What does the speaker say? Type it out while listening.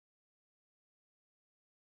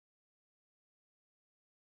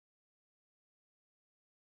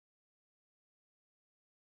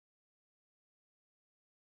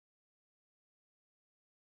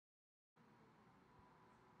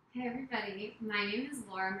Hey everybody, my name is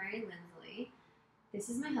Laura Mary Lindsley. This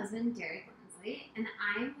is my husband Derek Lindsley, and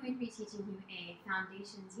I'm going to be teaching you a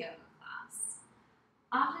foundations yoga class.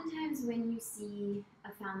 Oftentimes when you see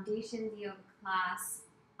a foundations yoga class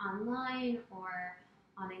online or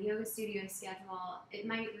on a yoga studio schedule, it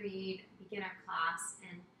might read beginner class,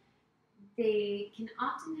 and they can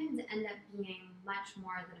oftentimes end up being much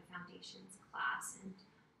more than a foundations class and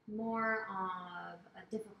more of a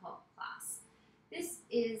difficult class. This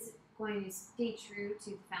is going to stay true to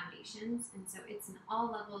the foundations, and so it's an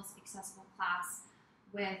all levels accessible class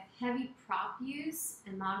with heavy prop use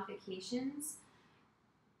and modifications.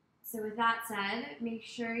 So with that said, make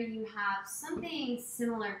sure you have something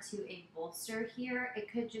similar to a bolster here.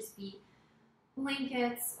 It could just be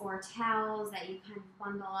blankets or towels that you kind of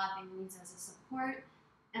bundle up and use as a support.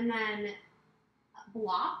 And then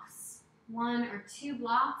blocks, 1 or 2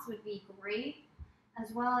 blocks would be great,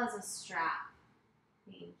 as well as a strap.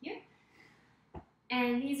 Thank you.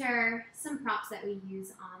 And these are some props that we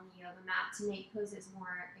use on the yoga mat to make poses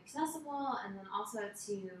more accessible, and then also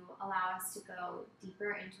to allow us to go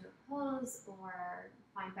deeper into a pose or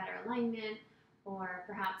find better alignment, or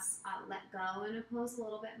perhaps let go in a pose a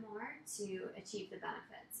little bit more to achieve the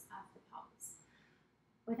benefits of the pose.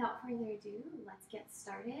 Without further ado, let's get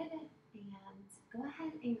started, and go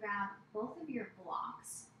ahead and grab both of your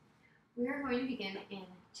blocks. We are going to begin in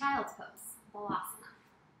child's pose, Balasana.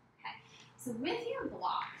 So with your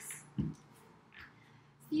blocks,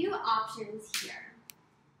 few options here.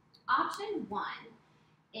 Option 1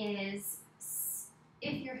 is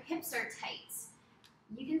if your hips are tight,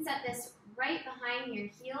 you can set this right behind your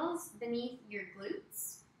heels beneath your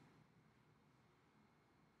glutes.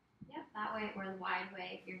 Yep, that way, or the wide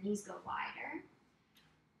way if your knees go wider.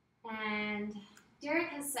 And Derek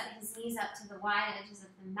has set his knees up to the wide edges of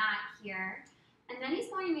the mat here. And then he's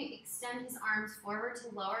going to extend his arms forward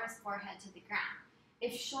to lower his forehead to the ground.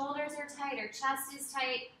 If shoulders are tight or chest is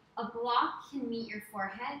tight, a block can meet your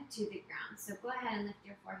forehead to the ground. So go ahead and lift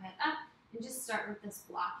your forehead up and just start with this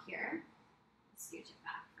block here. Scooch it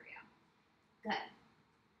back for you. Good.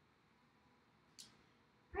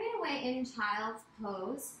 Right away in child's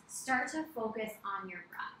pose, start to focus on your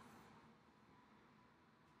breath.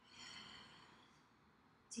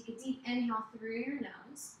 Take a deep inhale through your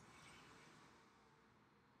nose.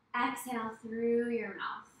 Exhale through your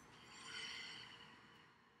mouth.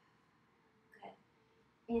 Good.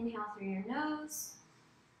 Inhale through your nose.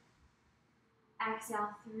 Exhale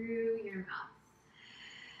through your mouth.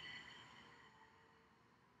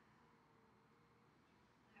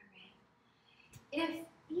 All right. If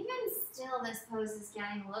even still this pose is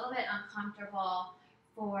getting a little bit uncomfortable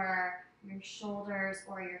for your shoulders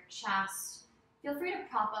or your chest, feel free to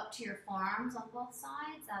prop up to your forearms on both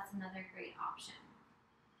sides. That's another great option.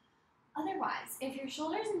 Otherwise, if your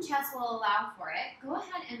shoulders and chest will allow for it, go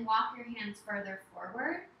ahead and walk your hands further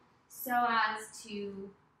forward so as to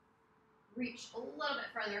reach a little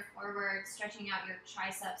bit further forward, stretching out your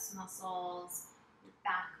triceps muscles, your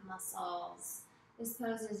back muscles. This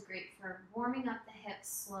pose is great for warming up the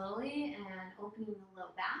hips slowly and opening the low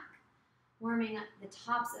back, warming up the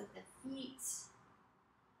tops of the feet.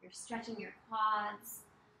 You're stretching your quads.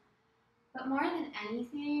 But more than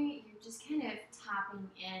anything, you're just kind of tapping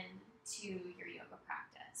in to your yoga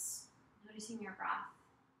practice. Noticing your breath.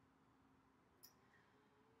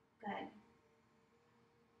 Good.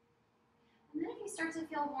 And then if you start to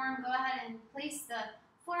feel warm, go ahead and place the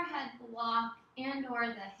forehead block and or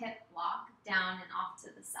the hip block down and off to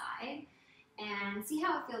the side. And see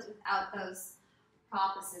how it feels without those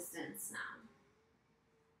prop assistance now.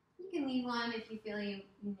 You can leave one if you feel you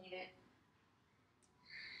need it.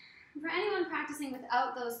 For anyone practicing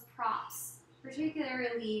without those props,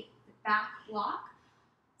 particularly the back block,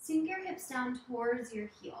 sink your hips down towards your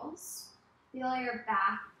heels. Feel your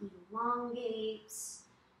back elongate.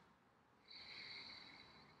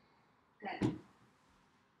 Good.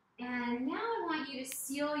 And now I want you to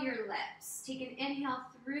seal your lips. Take an inhale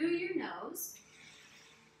through your nose.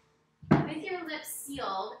 With your lips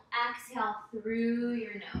sealed, exhale through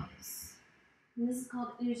your nose. And this is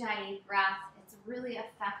called Ujjayi breath. It's really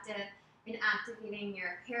effective in activating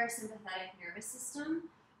your parasympathetic nervous system,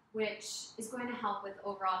 which is going to help with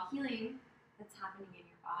overall healing that's happening in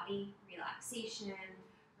your body, relaxation,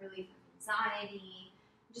 relief of anxiety,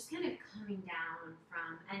 just kind of coming down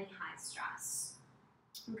from any high stress.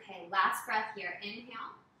 Okay, last breath here.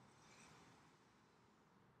 Inhale.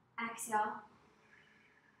 Exhale.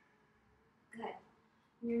 Good.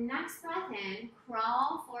 Your next breath in,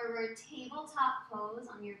 crawl forward, tabletop pose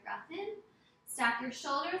on your breath in. Stack your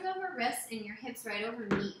shoulders over wrists and your hips right over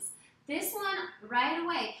knees. This one right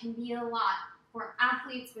away can be a lot for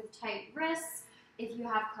athletes with tight wrists. If you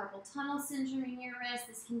have carpal tunnel syndrome in your wrist,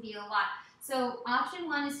 this can be a lot. So option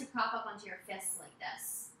 1 is to prop up onto your fists like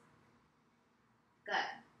this. Good.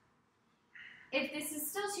 If this is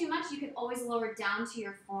still too much, you can always lower down to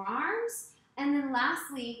your forearms. And then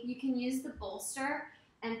lastly, you can use the bolster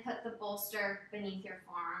and put the bolster beneath your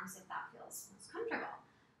forearms if that feels most comfortable.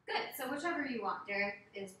 Good, so whichever you want, Derek,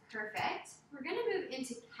 is perfect. We're gonna move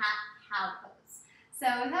into cat-cow pose.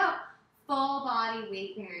 So without full body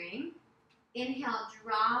weight bearing, inhale,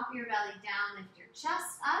 drop your belly down, lift your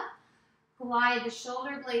chest up, glide the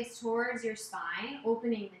shoulder blades towards your spine,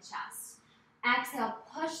 opening the chest. Exhale,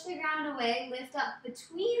 push the ground away, lift up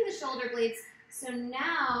between the shoulder blades, so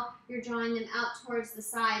now you're drawing them out towards the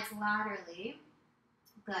sides laterally.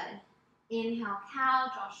 Good. Inhale,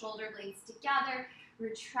 cow, draw shoulder blades together,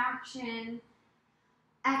 retraction.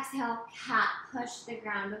 Exhale, cat, push the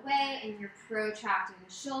ground away, and you're protracting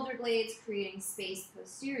the shoulder blades, creating space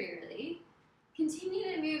posteriorly.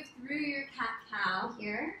 Continue to move through your cat-cow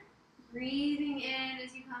here. Breathing in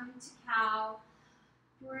as you come into cow.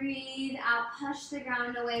 Breathe out, push the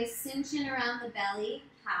ground away, cinch in around the belly,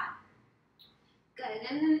 cat. Good,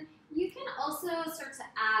 and then you can also start to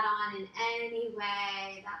add on in any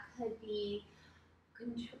way. That could be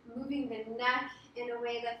moving the neck in a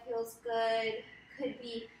way that feels good. Could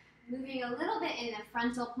be moving a little bit in the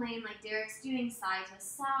frontal plane like Derek's doing, side to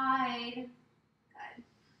side. Good.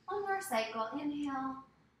 One more cycle. Inhale.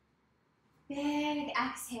 Big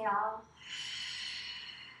exhale.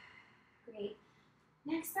 Great.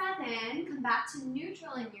 Next breath in. Come back to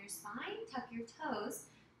neutral in your spine. Tuck your toes.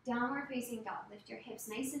 Downward facing dog. Lift your hips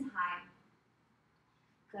nice and high.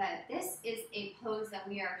 Good. This is a pose that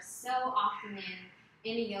we are so often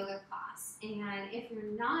in a yoga class. And if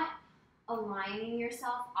you're not aligning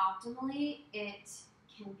yourself optimally, it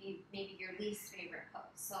can be maybe your least favorite pose.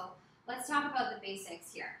 So let's talk about the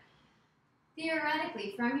basics here.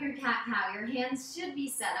 Theoretically, from your cat-cow, your hands should be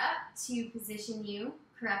set up to position you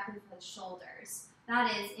correctly for the shoulders.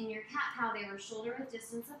 That is, in your cat-cow, they were shoulder width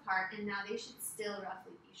distance apart, and now they should still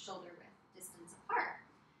roughly be shoulder width distance apart.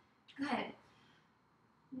 Good.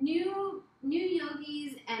 New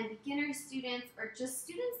yogis and beginner students, or just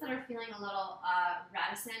students that are feeling a little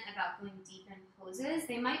reticent about going deep in poses,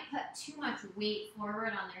 they might put too much weight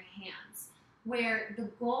forward on their hands, where the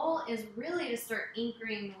goal is really to start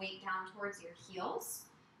anchoring the weight down towards your heels,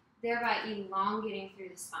 thereby elongating through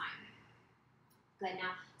the spine. Good.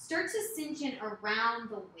 Now, start to cinch in around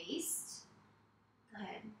the waist.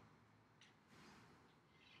 Good.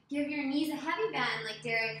 Give your knees a heavy bend like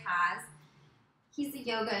Derek has. He's a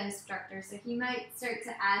yoga instructor, so he might start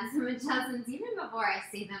to add some adjustments even before I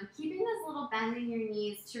say them. Keeping this little bend in your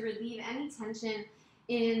knees to relieve any tension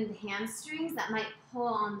in the hamstrings that might pull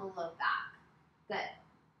on the low back. Good.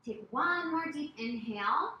 Take one more deep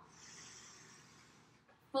inhale.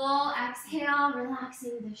 Full exhale,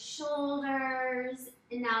 relaxing the shoulders.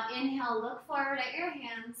 And now inhale, look forward at your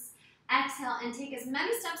hands. Exhale, and take as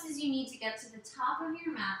many steps as you need to get to the top of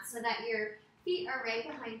your mat so that your feet are right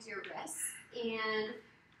behind your wrists. And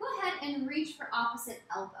go ahead and reach for opposite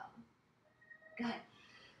elbow. Good.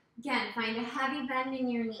 Again, find a heavy bend in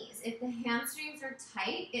your knees. If the hamstrings are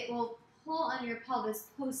tight, it will pull on your pelvis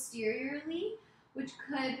posteriorly, which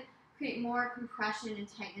could create more compression and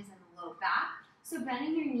tightness in the low back. So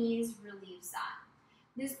bending your knees relieves that.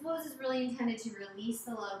 This pose is really intended to release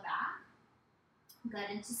the low back. Good.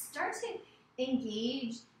 And to start to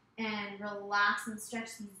engage and relax and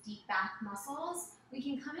stretch these deep back muscles, we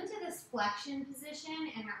can come into this flexion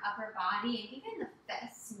position in our upper body and even the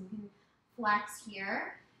fists. You can flex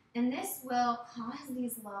here. And this will cause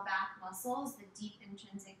these low back muscles, the deep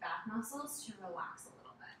intrinsic back muscles, to relax a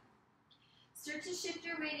little bit. Start to shift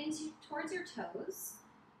your weight towards your toes.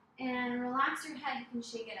 And relax your head. You can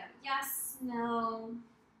shake it out. Yes, no.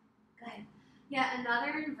 Good. Yet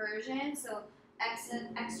another inversion. So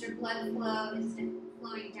extra blood flow is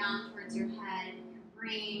flowing down towards your head and your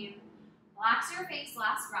brain. Relax your face,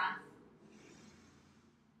 last breath.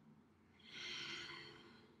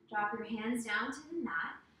 Drop your hands down to the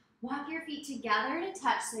mat. Walk your feet together to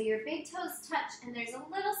touch, so your big toes touch, and there's a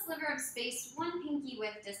little sliver of space, one pinky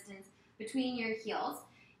width distance between your heels.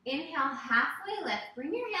 Inhale, halfway lift.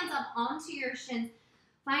 Bring your hands up onto your shins.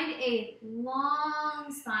 Find a long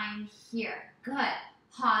spine here. Good.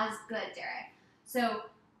 Pause. Good, Derek. So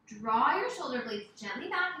draw your shoulder blades gently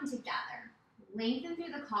back and together. Lengthen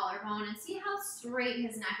through the collarbone and see how straight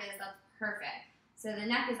his neck is. That's perfect. So the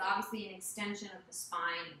neck is obviously an extension of the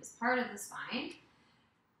spine. It was part of the spine.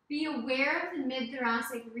 Be aware of the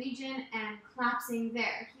mid-thoracic region and collapsing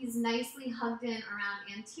there. He's nicely hugged in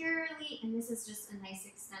around anteriorly, and this is just a nice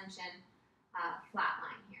extension flat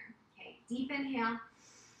line here. Okay, deep inhale.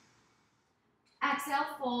 Exhale,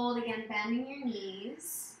 fold, again, bending your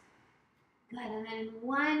knees. Good, and then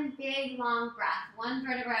one big long breath, one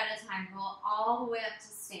vertebra at a time, roll all the way up to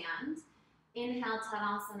stand. Inhale,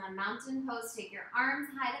 Tadasana, mountain pose, take your arms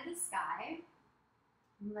high to the sky.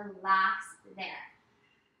 Relax there.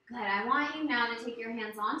 Good, I want you now to take your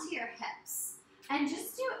hands onto your hips and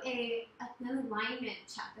just do an alignment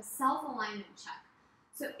check, a self-alignment check.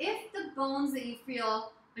 So if the bones that you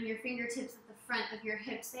feel on your fingertips at the front of your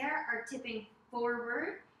hips there are tipping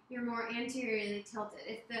forward, you're more anteriorly tilted.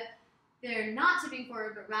 If they're not tipping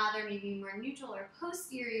forward, but rather maybe more neutral or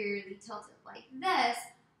posteriorly tilted like this,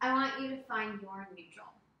 I want you to find your neutral.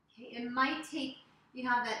 Okay, it might take, you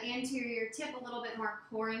have that anterior tip, a little bit more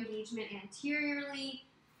core engagement anteriorly.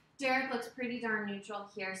 Derek looks pretty darn neutral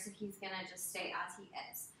here, so he's gonna just stay as he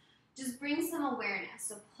is. Just bring some awareness,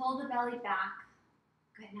 so pull the belly back.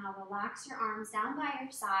 Good, now relax your arms down by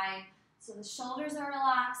your side, so the shoulders are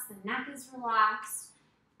relaxed, the neck is relaxed,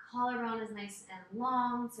 collarbone is nice and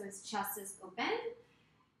long, so his chest is open.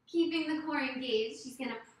 Keeping the core engaged, he's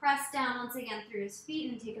gonna press down once again through his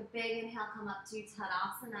feet and take a big inhale, come up to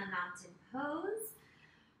Tadasana, mountain pose.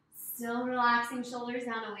 Still relaxing shoulders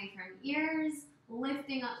down away from ears,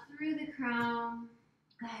 lifting up through the crown.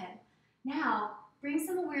 Good. Now, bring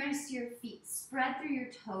some awareness to your feet. Spread through your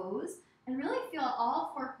toes and really feel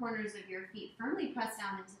all four corners of your feet firmly press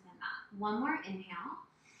down into the mat. One more inhale.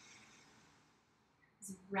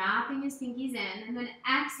 Just wrapping his pinkies in, and then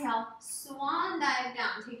exhale, swan dive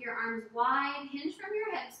down. Take your arms wide, hinge from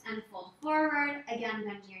your hips, and fold forward. Again,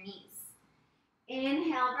 bend your knees.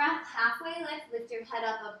 Inhale, breath, halfway lift your head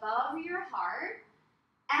up above your heart.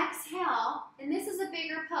 Exhale, and this is a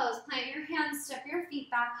bigger pose. Plant your hands, step your feet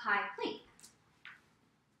back, high plank.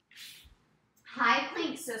 High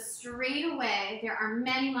plank, so straight away, there are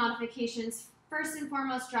many modifications. First and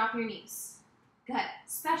foremost, drop your knees. Good,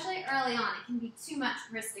 especially early on, it can be too much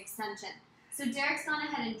wrist extension. So Derek's gone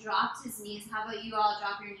ahead and dropped his knees. How about you all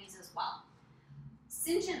drop your knees as well?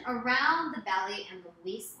 Cinch it around the belly and the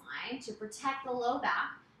waistline to protect the low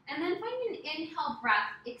back. And then find an inhale breath.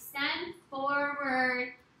 Extend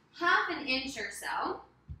forward half an inch or so.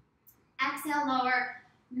 Exhale, lower,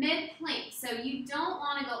 mid-plank. So you don't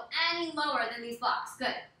want to go any lower than these blocks.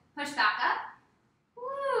 Good. Push back up.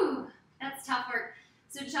 Woo! That's tough work.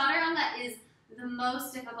 So Chaturanga is the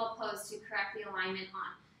most difficult pose to correct the alignment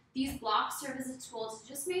on. These blocks serve as a tool to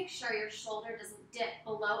just make sure your shoulder doesn't dip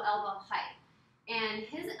below elbow height. And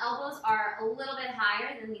his elbows are a little bit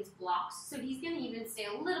higher than these blocks, so he's going to even stay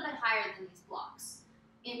a little bit higher than these blocks.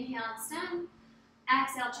 Inhale, extend.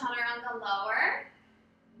 Exhale, Chaturanga, lower.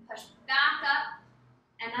 Push back up.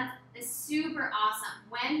 And that is super awesome.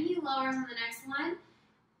 When he lowers on the next one,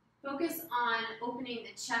 focus on opening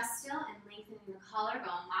the chest still and lengthening the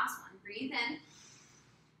collarbone. Last one. Breathe in.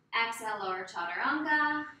 Exhale, lower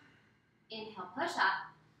Chaturanga. Inhale, push up.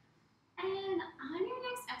 And on your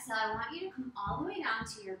next exhale, I want you to come all the way down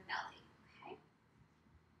to your belly. Okay?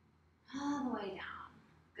 All the way down.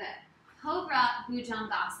 Good. Cobra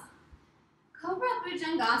Bhujangasana. Cobra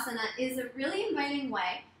Bhujangasana is a really inviting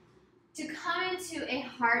way to come into a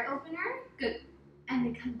heart opener. Good. And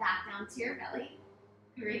then come back down to your belly.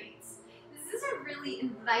 Great. This is a really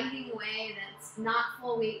inviting way that's not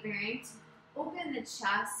full weight bearing to open the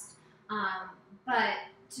chest, but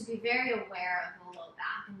to be very aware of the low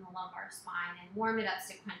back and the lumbar spine and warm it up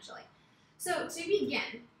sequentially. So to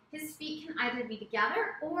begin, his feet can either be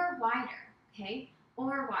together or wider, okay?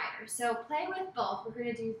 Or wider. So play with both. We're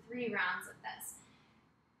going to do 3 rounds of this.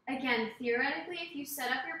 Again, theoretically, if you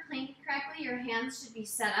set up your plank correctly, your hands should be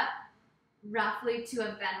set up roughly to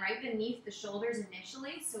have been right beneath the shoulders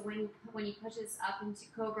initially. So when he pushes up into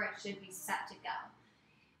Cobra, it should be set to go.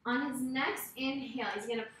 On his next inhale, he's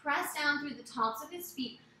going to press down through the tops of his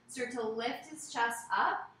feet, start to lift his chest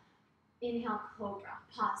up. Inhale, Cobra.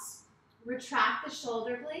 Pause. Retract the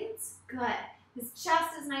shoulder blades. Good. His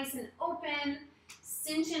chest is nice and open.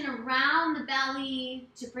 Cinch in around the belly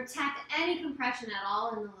to protect any compression at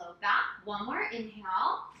all in the low back. One more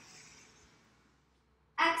inhale.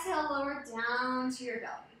 Exhale, lower down to your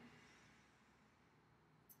belly.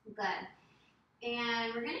 Good.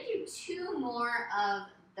 And we're going to do 2 more of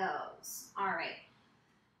those. All right.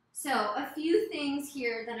 So a few things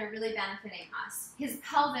here that are really benefiting us. His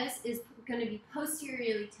pelvis is going to be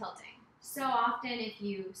posteriorly tilting. So often if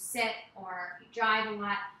you sit or if you drive a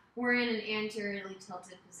lot, we're in an anteriorly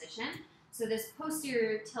tilted position. So this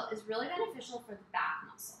posterior tilt is really beneficial for the back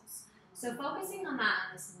muscles. So focusing on that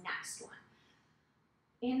on this next one.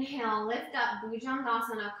 Inhale, lift up,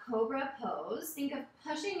 Bhujangasana, Cobra pose. Think of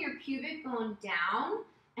pushing your pubic bone down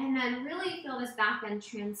And then really feel this back bend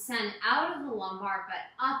transcend out of the lumbar,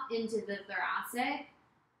 but up into the thoracic.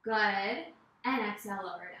 Good. And exhale,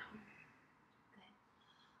 lower down.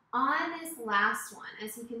 Good. On this last one,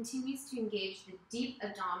 as he continues to engage the deep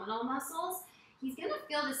abdominal muscles, he's going to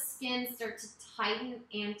feel the skin start to tighten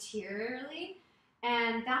anteriorly,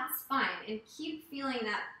 and that's fine. And keep feeling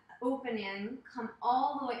that opening come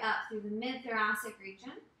all the way up through the mid-thoracic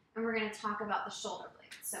region, and we're going to talk about the shoulder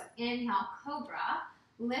blades. So inhale, cobra,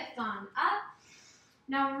 lift on up.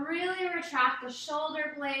 Now really retract the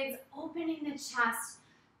shoulder blades, opening the chest.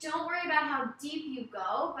 Don't worry about how deep you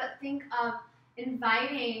go, but think of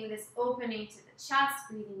inviting this opening to the chest,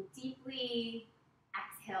 breathing deeply.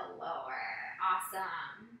 Exhale, lower.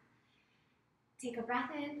 Awesome. Take a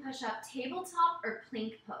breath in, push up, tabletop or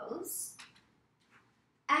plank pose.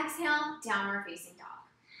 Exhale, downward facing dog.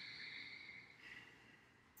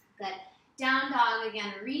 Good. Down dog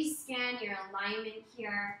again, rescan your alignment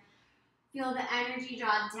here. Feel the energy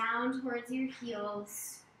draw down towards your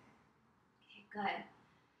heels. Okay, good.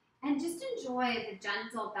 And just enjoy the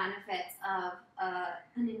gentle benefits of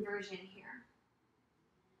an inversion here.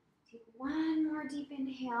 Take one more deep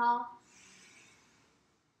inhale.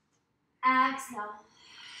 Exhale.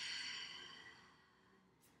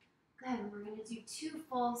 Good. We're going to do 2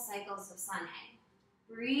 full cycles of sun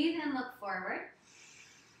A. Breathe and look forward.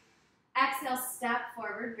 Exhale, step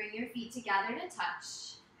forward. Bring your feet together to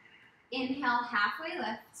touch. Inhale, halfway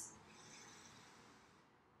lift.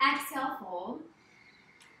 Exhale, fold.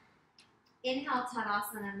 Inhale,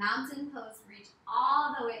 Tadasana, mountain pose. Reach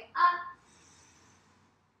all the way up.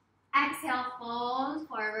 Exhale, fold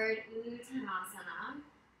forward, Uttanasana.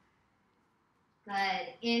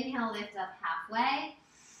 Good. Inhale, lift up halfway.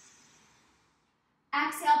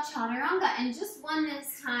 Exhale, Chaturanga. And just one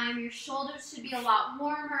this time. Your shoulders should be a lot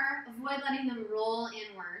warmer. Avoid letting them roll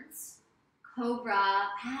inwards. Cobra,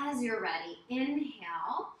 as you're ready.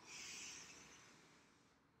 Inhale.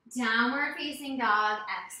 Downward facing dog.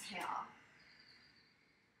 Exhale.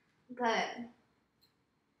 Good.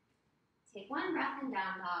 Take one breath in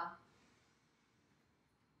down dog.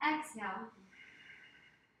 Exhale.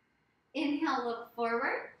 Inhale, look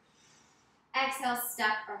forward. Exhale,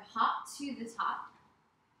 step or hop to the top.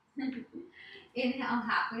 Inhale,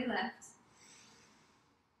 halfway lift.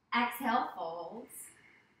 Exhale, folds.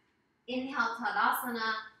 Inhale,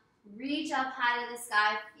 Tadasana. Reach up high to the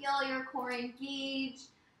sky. Feel your core engage.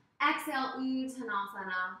 Exhale,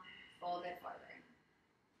 Uttanasana. Fold it forward.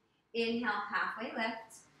 Inhale, halfway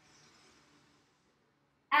lift.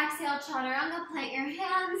 Exhale, Chaturanga. Plant your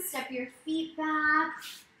hands. Step your feet back.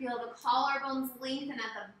 Feel the collarbones lengthen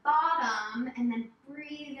at the bottom. And then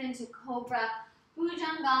breathe into Cobra.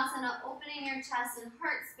 Bhujangasana, opening your chest and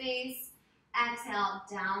heart space. Exhale,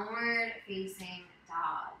 downward facing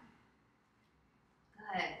dog.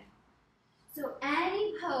 Good. So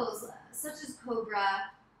any pose, such as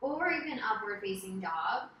Cobra, or even upward facing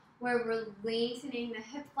dog, where we're lengthening the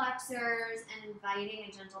hip flexors and inviting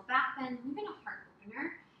a gentle back bend, even a heart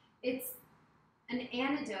opener, it's an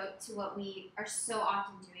antidote to what we are so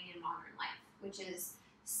often doing in modern life, which is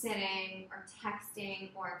sitting or texting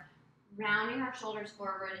or rounding our shoulders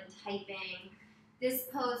forward and typing. This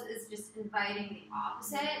pose is just inviting the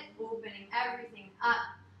opposite, opening everything up,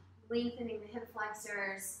 lengthening the hip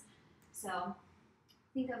flexors. So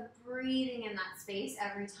think of breathing in that space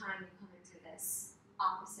every time you come into this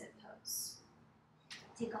opposite pose.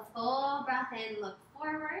 Take a full breath in, look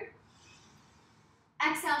forward.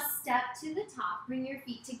 Exhale, step to the top. Bring your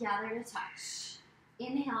feet together to touch.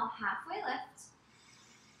 Inhale, halfway lift.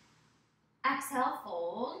 Exhale,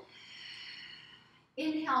 fold.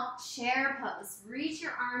 Inhale, chair pose. Reach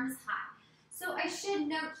your arms high. So I should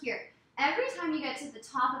note here, every time you get to the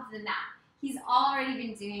top of the mat, he's already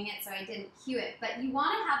been doing it, so I didn't cue it, but you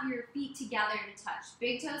want to have your feet together to touch.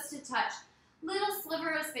 Big toes to touch. Little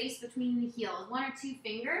sliver of space between the heels, 1 or 2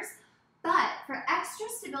 fingers. But for extra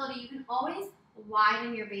stability, you can always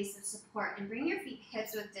widen your base of support and bring your feet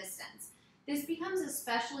hips width distance. This becomes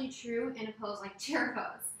especially true in a pose like chair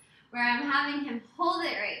pose, where I'm having him hold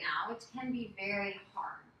it right now, which can be very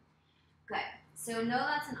hard. Good. So know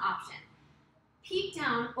that's an option. Peek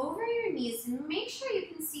down over your knees and make sure you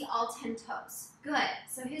can see all 10 toes. Good.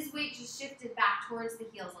 So his weight just shifted back towards the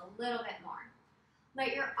heels a little bit more.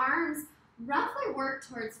 Let your arms roughly work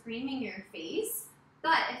towards framing your face,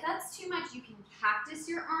 but if that's too much, you can cactus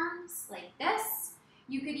your arms like this.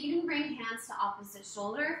 You could even bring hands to opposite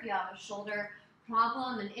shoulder if you have a shoulder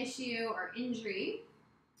problem, an issue, or injury.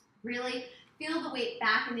 Really feel the weight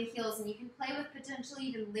back in the heels, and you can play with potentially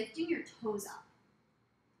even lifting your toes up.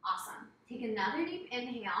 Awesome. Take another deep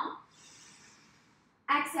inhale.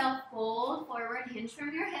 Exhale, fold forward, hinge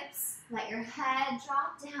from your hips. Let your head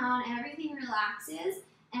drop down, everything relaxes.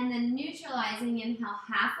 And then neutralizing, inhale,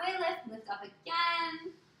 halfway lift up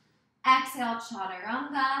again. Exhale,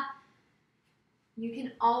 chaturanga. You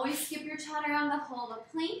can always skip your chaturanga, hold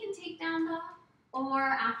a plank and take down dog. Or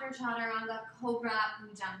after chaturanga, cobra,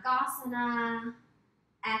 bhujangasana.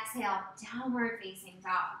 Exhale, downward facing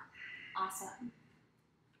dog. Awesome.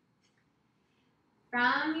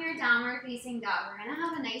 From your downward facing dog, we're gonna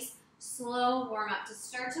have a nice slow warm up to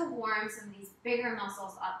start to warm some of these bigger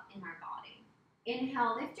muscles up in our body.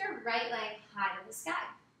 Inhale, lift your right leg high to the sky.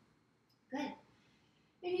 Good.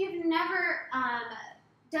 If you've never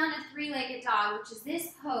done a three-legged dog, which is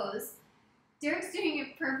this pose, Derek's doing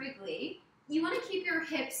it perfectly. You want to keep your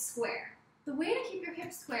hips square. The way to keep your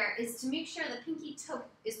hips square is to make sure the pinky toe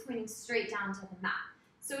is pointing straight down to the mat.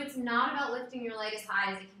 So it's not about lifting your leg as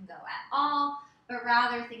high as it can go at all, but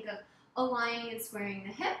rather think of aligning and squaring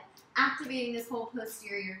the hip, activating this whole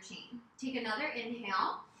posterior chain. Take another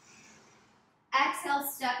inhale. Exhale,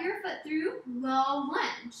 step your foot through, low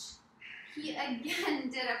lunge. He again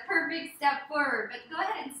did a perfect step forward, but go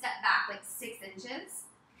ahead and step back like 6 inches.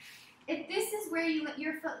 If this is where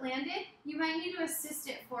your foot landed, you might need to assist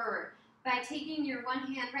it forward by taking your one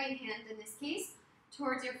hand, right hand in this case,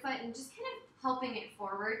 towards your foot and just kind of helping it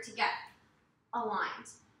forward to get aligned.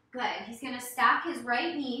 Good. He's going to stack his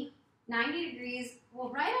right knee 90 degrees, well,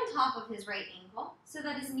 right on top of his right ankle, so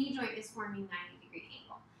that his knee joint is forming 90-degree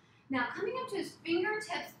angle. Now, coming up to his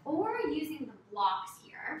fingertips or using the blocks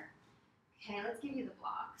here. Okay, let's give you the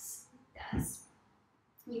blocks like this.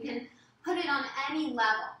 You can put it on any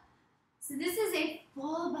level. So this is a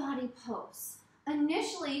full body pose.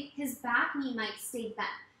 Initially, his back knee might stay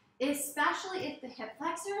bent, especially if the hip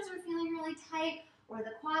flexors are feeling really tight or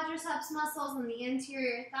the quadriceps muscles and the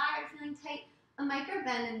interior thigh are feeling tight. A micro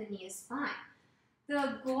bend in the knee is fine.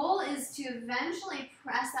 The goal is to eventually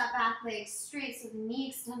press that back leg straight so the knee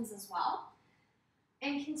extends as well.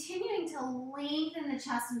 And continuing to lengthen the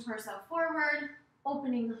chest and torso forward,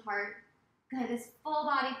 opening the heart. Good, this full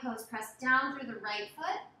body pose, press down through the right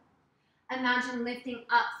foot. Imagine lifting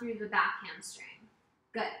up through the back hamstring.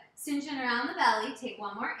 Good, cinching around the belly, take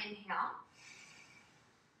one more inhale.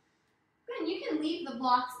 Good, you can leave the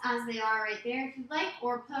blocks as they are right there if you'd like,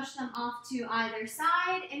 or push them off to either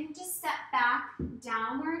side and just step back,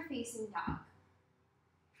 downward facing dog.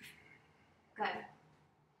 Good.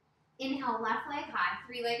 Inhale, left leg high,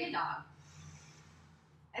 three-legged dog.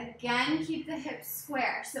 Again, keep the hips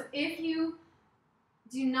square. So if you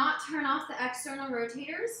do not turn off the external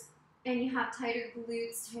rotators and you have tighter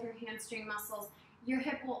glutes, tighter hamstring muscles, your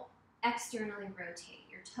hip will externally rotate.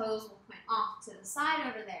 Your toes will point off to the side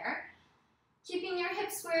over there. Keeping your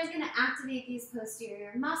hips square is going to activate these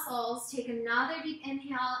posterior muscles. Take another deep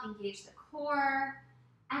inhale, engage the core.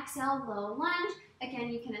 Exhale, low lunge.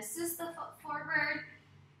 Again, you can assist the foot forward.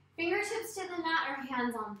 Fingertips to the mat or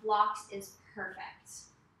hands on blocks is perfect.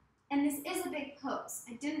 And this is a big pose.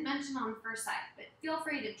 I didn't mention on the first side, but feel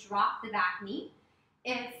free to drop the back knee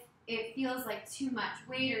if it feels like too much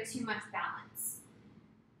weight or too much balance.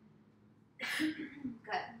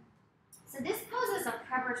 Good. So this pose is a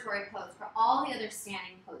preparatory pose for all the other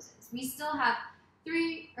standing poses. We still have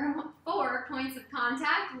 3 or 4 points of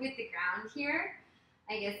contact with the ground here,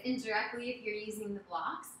 I guess indirectly if you're using the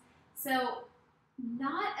blocks. So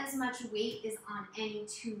not as much weight is on any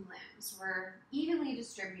 2 limbs. We're evenly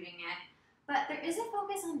distributing it, but there is a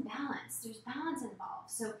focus on balance. There's balance involved.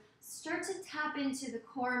 So start to tap into the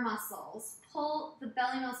core muscles, pull the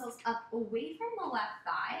belly muscles up away from the left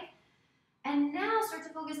thigh, and now start to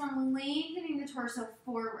focus on lengthening the torso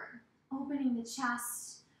forward, opening the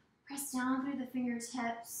chest, press down through the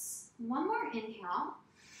fingertips. One more inhale.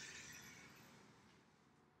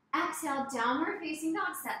 Exhale, downward facing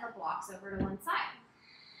dog, set the blocks over to one side.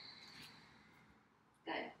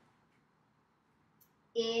 Good.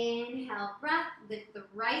 Inhale, breath, lift the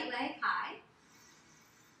right leg high.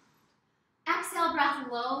 Exhale, breath,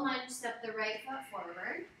 low lunge, step the right foot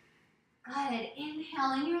forward. Good.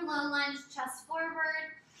 Inhale in your low lunge, chest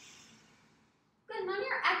forward. Good. And on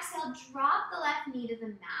your exhale, drop the left knee to the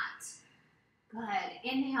mat.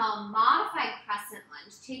 Good. Inhale, modified crescent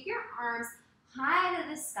lunge. Take your arms high to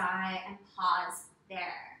the sky and pause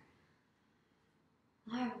there.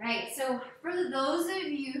 All right. So for those of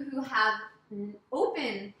you who have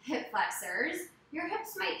open hip flexors, your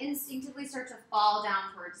hips might instinctively start to fall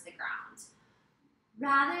down towards the ground.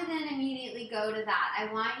 Rather than immediately go to that,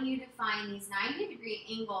 I want you to find these 90-degree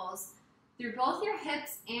angles through both your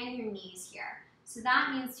hips and your knees here. So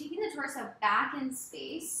that means taking the torso back in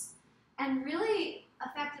space and really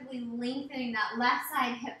effectively lengthening that left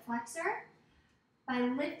side hip flexor, by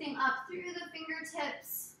lifting up through the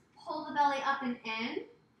fingertips, pull the belly up and in,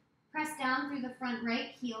 press down through the front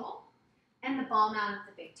right heel and the ball mount of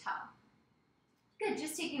the big toe. Good,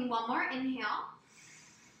 just taking one more inhale.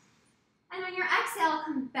 And on your exhale,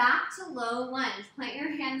 come back to low lunge. Plant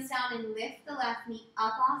your hands down and lift the left knee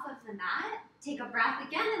up off of the mat. Take a breath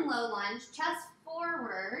again in low lunge, chest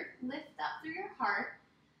forward, lift up through your heart.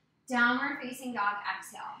 Downward facing dog,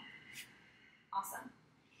 exhale. Awesome.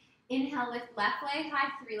 Inhale, lift left leg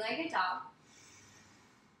high, three-legged dog.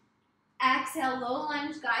 Exhale, low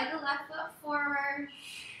lunge, guide the left foot forward.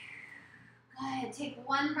 Good, take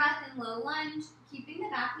one breath in low lunge, keeping the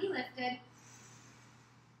back knee lifted.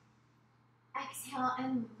 Exhale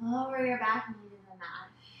and lower your back knee to the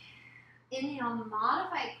mat. Inhale,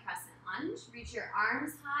 modified crescent lunge. Reach your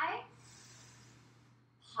arms high.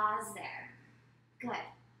 Pause there. Good.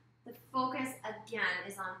 The focus again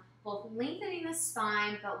is on both lengthening the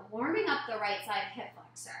spine but warming up the right side hip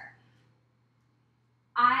flexor.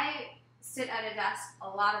 I sit at a desk a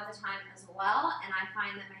lot of the time as well, and I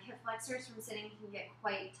find that my hip flexors from sitting can get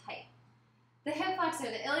quite tight. The hip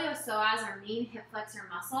flexor, the iliopsoas, our main hip flexor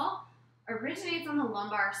muscle, originates on the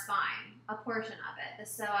lumbar spine, a portion of it, the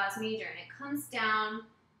psoas major, and it comes down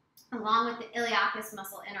along with the iliacus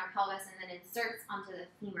muscle in our pelvis and then inserts onto the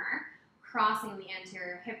femur, crossing the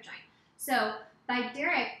anterior hip joint. So by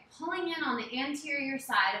Derek pulling in on the anterior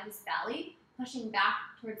side of his belly, pushing back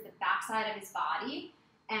towards the back side of his body,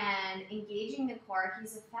 and engaging the core,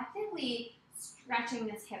 he's effectively stretching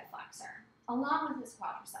this hip flexor along with his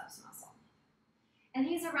quadriceps muscle. And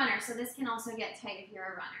he's a runner, so this can also get tight if you're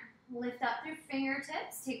a runner. Lift up through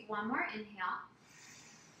fingertips. Take one more inhale.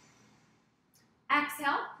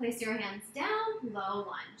 Exhale, place your hands down, low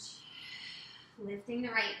lunge. Lifting the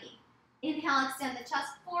right knee. Inhale, extend the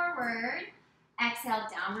chest forward. Exhale,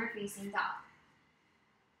 downward facing dog.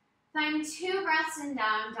 Find 2 breaths in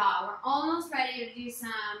down dog. We're almost ready to do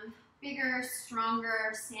some bigger,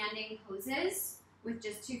 stronger standing poses with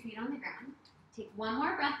just 2 feet on the ground. Take one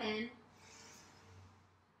more breath in.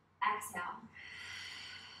 Exhale.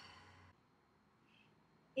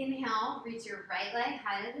 Inhale, reach your right leg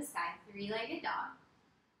high to the sky, three-legged dog.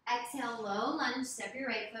 Exhale, low lunge, step your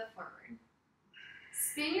right foot forward.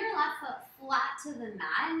 Spin your left foot flat to the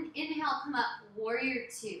mat, and inhale, come up, warrior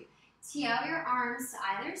 2. Tee out your arms to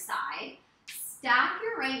either side. Stack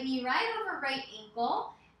your right knee right over right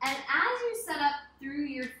ankle, and as you set up through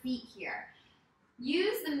your feet here,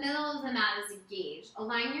 use the middle of the mat as a gauge.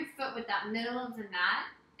 Align your foot with that middle of the mat,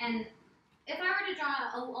 and if I were to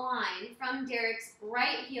draw a line from Derek's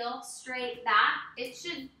right heel straight back, it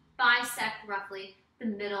should bisect roughly the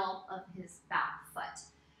middle of his back foot.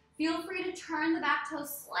 Feel free to turn the back toe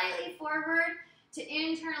slightly forward to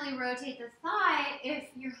internally rotate the thigh if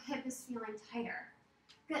your hip is feeling tighter.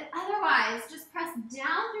 Good. Otherwise, just press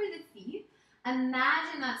down through the feet.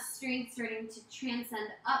 Imagine that strength starting to transcend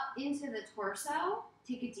up into the torso.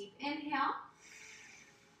 Take a deep inhale.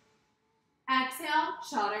 Exhale,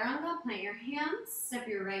 chaturanga, plant your hands, step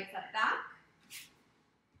your right foot back.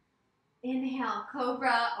 Inhale,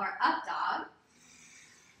 cobra or up dog.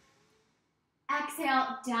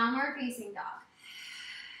 Exhale, downward facing dog.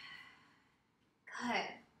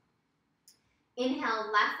 Good.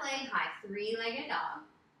 Inhale, left leg high, three-legged dog.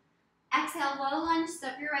 Exhale, low lunge,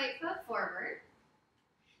 step your right foot forward.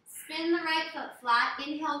 Spin the right foot flat.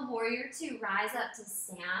 Inhale, warrior 2, rise up to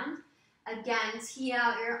stand. Again, tee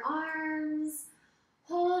out your arms.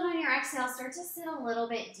 Hold on your exhale. Start to sit a little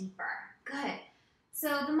bit deeper. Good.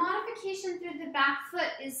 So the modification through the back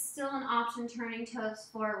foot is still an option, turning toes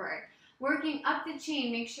forward. Working up the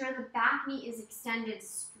chain, make sure the back knee is extended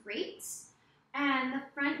straight and the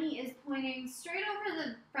front knee is pointing straight over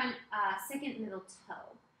the front second middle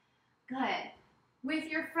toe. Good. With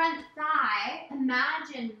your front thigh,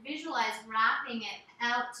 imagine, visualize wrapping it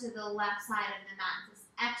out to the left side of the mat, this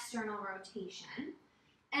external rotation.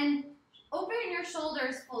 And open your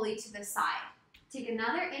shoulders fully to the side. Take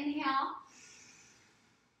another inhale.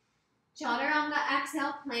 Chaturanga,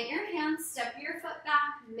 exhale, plant your hands, step your foot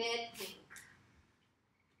back, mid-plank.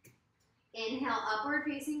 Inhale, upward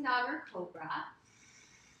facing dog or cobra.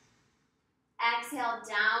 Exhale,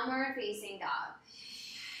 downward facing dog.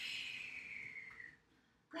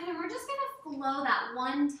 Good, and we're just gonna flow that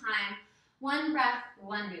one time, one breath,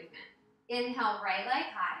 one movement. Inhale, right leg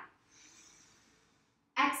high.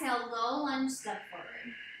 Exhale, low lunge, step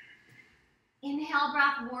forward. Inhale,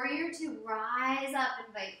 breath, warrior 2, rise up,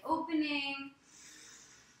 invite opening.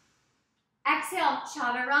 Exhale,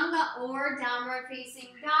 chaturanga or downward facing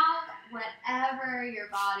dog, whatever your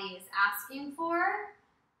body is asking for.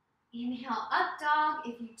 Inhale, up dog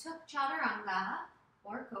if you took chaturanga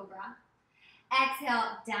or cobra.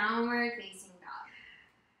 Exhale, downward facing dog.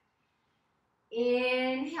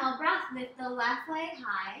 Inhale, breath, lift the left leg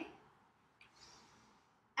high.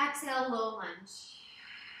 Exhale, low lunge.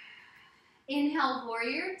 Inhale,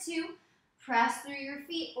 warrior two. Press through your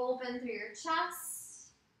feet, open through your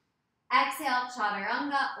chest. Exhale,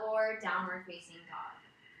 chaturanga or downward facing dog.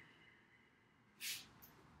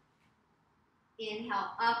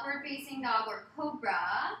 Inhale, upward facing dog or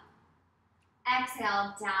cobra.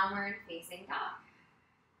 Exhale, downward facing dog.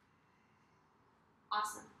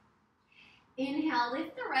 Awesome. Inhale,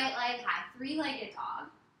 lift the right leg high, three-legged dog.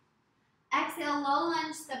 Exhale, low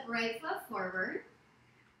lunge, step right foot forward.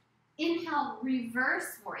 Inhale,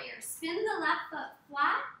 reverse warrior. Spin the left foot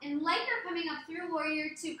flat, and like you're coming up through warrior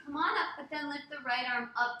two, come on up, but then lift the right arm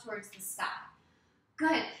up towards the sky.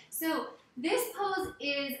 Good. So this pose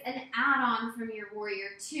is an add-on from your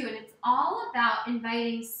warrior two, and it's all about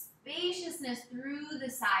inviting spaciousness through the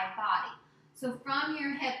side body. So from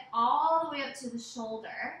your hip all the way up to the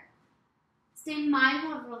shoulder, stay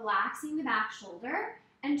mindful of relaxing the back shoulder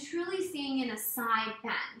and truly staying in a side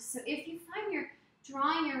bend. So if you find you're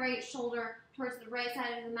drawing your right shoulder towards the right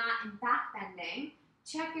side of the mat and back bending,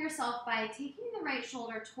 check yourself by taking the right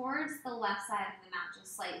shoulder towards the left side of the mat,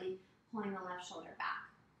 just slightly pulling the left shoulder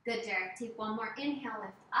back. Good, Derek. Take one more inhale,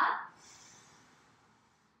 lift up.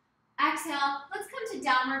 Exhale, let's come to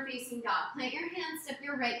downward facing dog. Plant your hands, step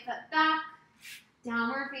your right foot back.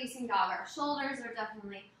 Downward facing dog. Our shoulders are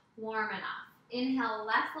definitely warm enough. Inhale,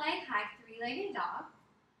 left leg high, three-legged dog.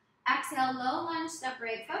 Exhale, low lunge, step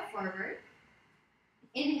right foot forward.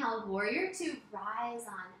 Inhale, warrior two, rise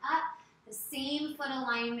on up. The same foot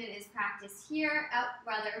alignment is practiced here,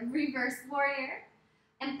 reverse warrior,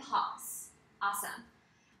 and pause. Awesome.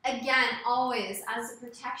 Again, always, as a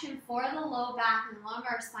protection for the low back and the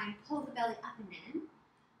lumbar spine, pull the belly up and in.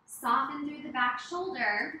 Soften through the back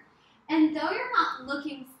shoulder. And though you're not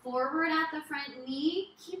looking forward at the front knee,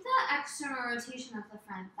 keep the external rotation of the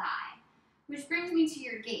front thigh. Which brings me to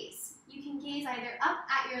your gaze. You can gaze either up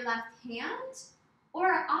at your left hand,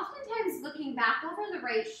 or oftentimes looking back over the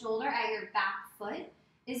right shoulder at your back foot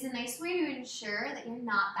is a nice way to ensure that you're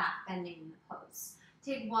not back bending in the pose.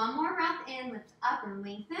 Take one more breath in, lift up and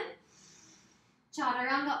lengthen.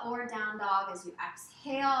 Chaturanga or down dog as you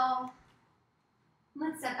exhale.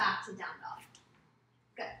 Let's step back to down dog.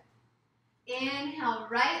 Good. Inhale,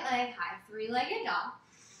 right leg high, three-legged dog.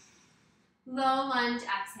 Low lunge,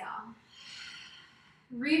 exhale.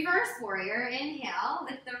 Reverse warrior, inhale,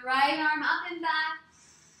 lift the right arm up and back.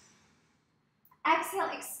 Exhale,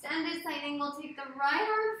 extended side angle, take the right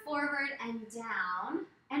arm forward and down,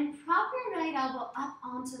 and prop your right elbow up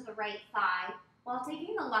onto the right thigh while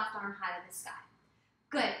taking the left arm high to the sky.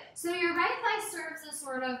 Good, so your right thigh serves as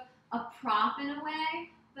sort of a prop in a way,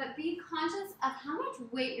 but be conscious of how much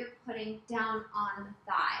weight you're putting down on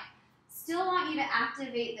the thigh. Still want you to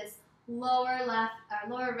activate this lower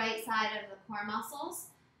right side of the core muscles.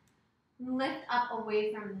 Lift up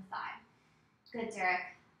away from the thigh. Good, Derek.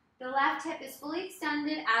 The left hip is fully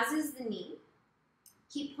extended, as is the knee.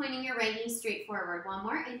 Keep pointing your right knee straight forward. One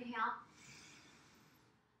more, inhale.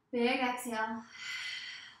 Big exhale.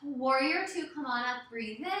 Warrior two, come on up,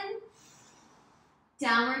 breathe in.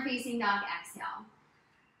 Downward facing dog, exhale.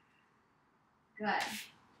 Good.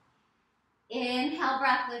 Inhale,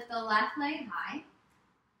 breath, lift the left leg high.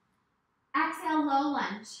 Exhale, low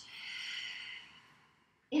lunge.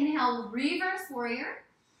 Inhale, reverse warrior.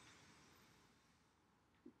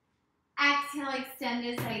 Exhale,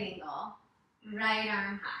 extended side angle. Right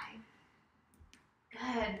arm high.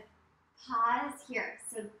 Good. Pause here.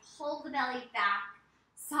 So pull the belly back.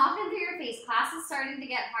 Soften through your face. Class is starting to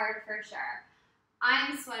get hard for sure.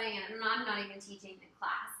 I'm sweating and I'm not even teaching the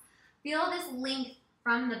class. Feel this length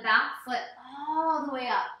from the back foot all the way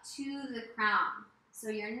up to the crown. So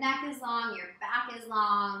your neck is long, your back is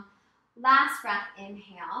long. Last breath,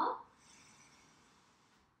 inhale.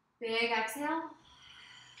 Big exhale.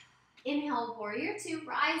 Inhale, warrior two,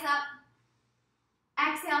 rise up.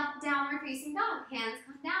 Exhale, downward facing dog. Hands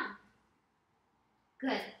come down.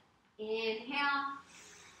 Good. Inhale.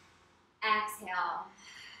 Exhale.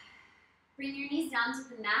 Bring your knees down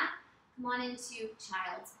to the mat. Come on into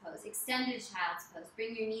child's pose, extended child's pose.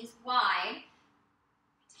 Bring your knees wide.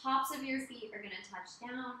 Tops of your feet are going to touch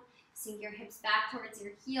down. Sink your hips back towards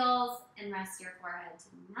your heels and rest your forehead to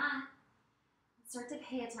the mat. Start to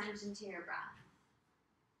pay attention to your breath.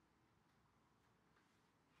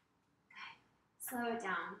 Okay. Slow it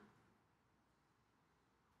down.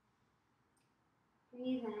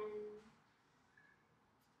 Breathe in.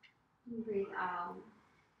 And breathe out.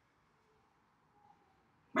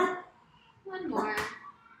 One more.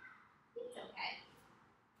 It's okay.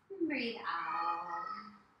 breathe out.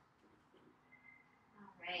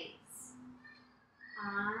 All right.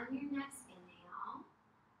 On your next inhale,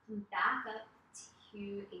 come back up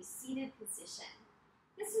to a seated position.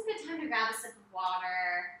 This is a good time to grab a sip of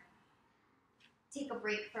water, take a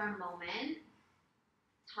break for a moment,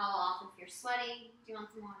 towel off if you're sweating. Do you want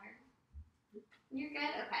some water? You're good?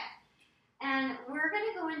 Okay. And we're going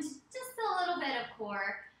to go into just a little bit of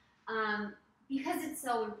core because it's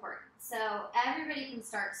so important. So everybody can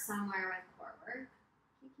start somewhere with core work.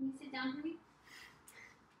 Can you sit down for me?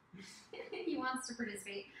 He wants to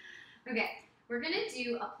participate. Okay, we're going to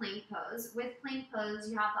do a plank pose. With plank pose,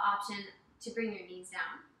 you have the option to bring your knees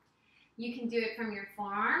down. You can do it from your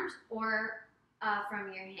forearms or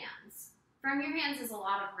from your hands. From your hands is a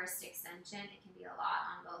lot of wrist extension. It can be a lot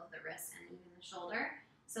on both the wrist and even the shoulder.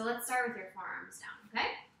 So let's start with your forearms down, okay?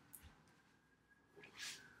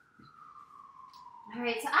 All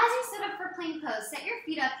right, so as you sit up for plank pose, set your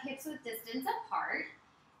feet up hips width distance apart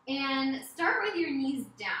and start with your knees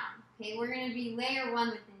down. Okay, we're gonna be layer one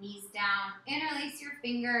with the knees down. Interlace your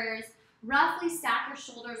fingers, roughly stack your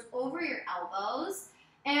shoulders over your elbows.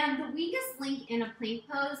 And the weakest link in a plank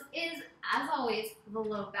pose is, as always, the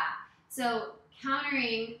low back. So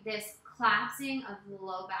countering this collapsing of the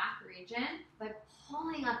low back region by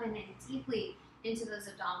pulling up and in deeply into those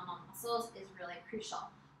abdominal muscles is really crucial.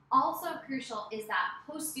 Also crucial is that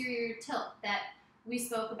posterior tilt that we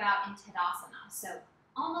spoke about in Tadasana. So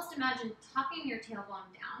almost imagine tucking your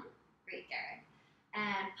tailbone down, great Derek,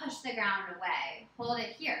 and push the ground away. Hold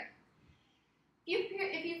it here.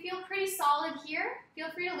 If you feel pretty solid here,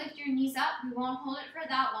 feel free to lift your knees up. We won't hold it for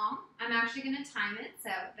that long. I'm actually going to time it, so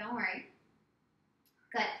don't worry.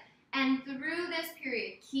 Good. And through this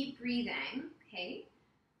period, keep breathing, okay?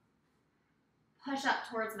 Push up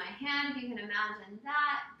towards my hand, if you can imagine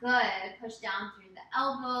that. Good. Push down through the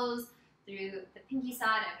elbows, through the pinky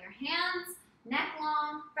side of your hands. Neck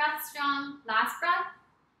long, breath strong. Last breath.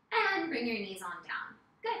 And bring your knees on down.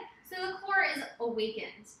 Good. So the core is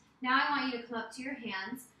awakened. Now I want you to come up to your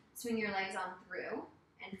hands, swing your legs on through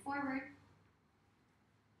and forward.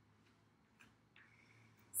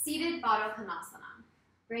 Seated Baddha Konasana.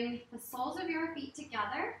 Bring the soles of your feet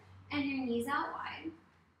together and your knees out wide.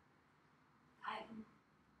 Good.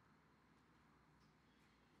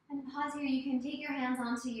 And pause here. You can take your hands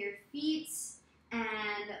onto your feet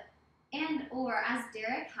and or as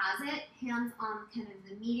Derek has it, hands on kind of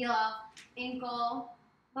the medial ankle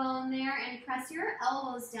bone there, and press your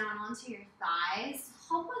elbows down onto your thighs to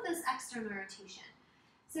help with this external rotation.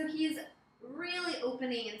 So he's really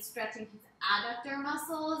opening and stretching his adductor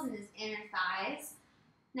muscles and his inner thighs.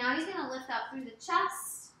 Now he's going to lift up through the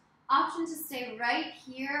chest. Option to stay right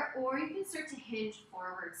here, or you can start to hinge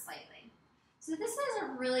forward slightly. So this is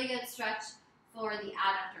a really good stretch for the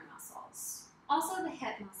adductor muscles. Also the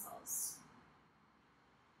hip muscles.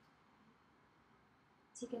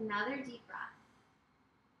 Take another deep breath.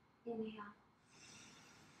 Inhale.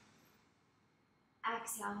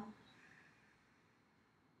 Exhale.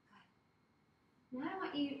 Good. Now I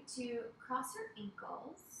want you to cross your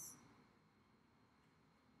ankles.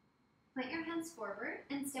 Plant your hands forward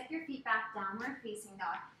and step your feet back, downward facing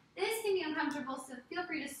dog. This can be uncomfortable, so feel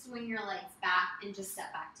free to swing your legs back and just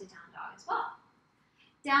step back to down dog as well.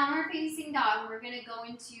 Downward facing dog, we're going to go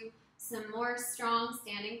into some more strong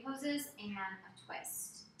standing poses and a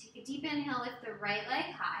twist. Take a deep inhale, lift the right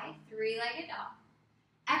leg high, three-legged dog.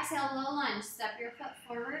 Exhale, low lunge, step your foot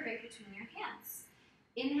forward right between your hands.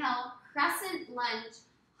 Inhale, crescent lunge,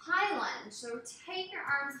 high lunge. So take your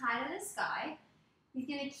arms high to the sky. He's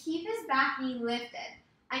going to keep his back knee lifted.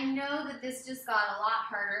 I know that this just got a lot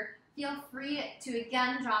harder. Feel free to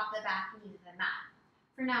again drop the back knee to the mat.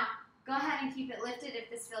 For now, go ahead and keep it lifted if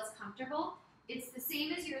this feels comfortable. It's the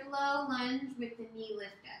same as your low lunge with the knee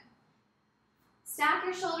lifted. Stack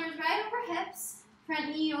your shoulders right over hips,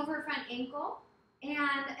 front knee over front ankle.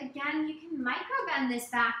 And again, you can micro bend this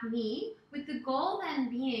back knee with the goal then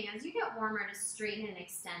being, as you get warmer, to straighten and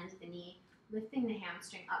extend the knee, lifting the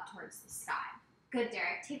hamstring up towards the sky. Good,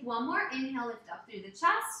 Derek. Take one more inhale, lift up through the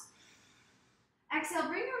chest. Exhale,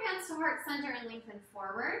 bring your hands to heart center and lengthen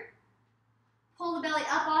forward. Pull the belly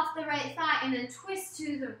up off the right thigh and then twist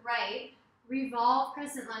to the right. Revolve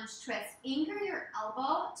crescent lunge twist. Anchor your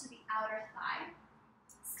elbow to the outer thigh.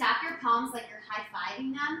 Stack your palms like you're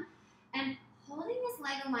high-fiving them. And holding this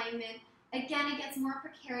leg alignment, again, it gets more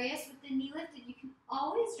precarious with the knee lifted. You can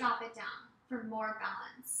always drop it down for more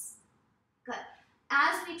balance. Good.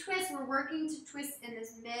 As we twist, we're working to twist in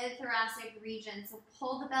this mid-thoracic region. So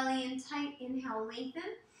pull the belly in tight. Inhale,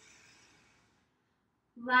 lengthen.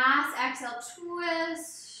 Last exhale,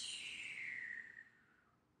 twist.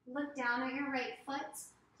 Look down at your right foot.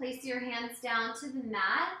 Place your hands down to the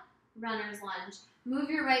mat, runner's lunge. Move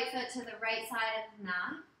your right foot to the right side of the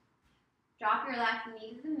mat. Drop your left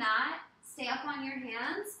knee to the mat. Stay up on your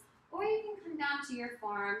hands, or you can come down to your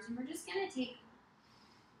forearms, and we're just going to take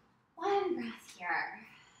one breath here.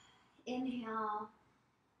 Inhale,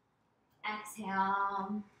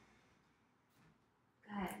 exhale.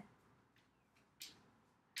 Good.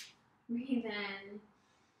 Breathe in.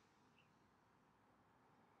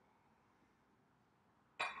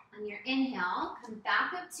 On your inhale, come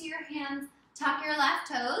back up to your hands, tuck your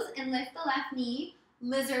left toes, and lift the left knee,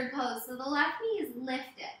 lizard pose. So the left knee is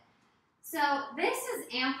lifted. So this is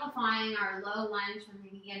amplifying our low lunge from the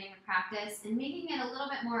beginning of practice and making it a little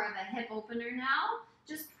bit more of a hip opener now.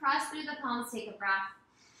 Just press through the palms, take a breath.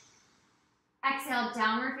 Exhale,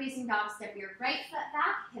 downward facing dog. Step your right foot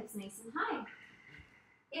back, hips nice and high.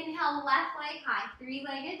 Inhale, left leg high,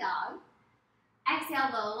 three-legged dog.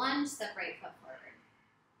 Exhale, low lunge, step right foot forward.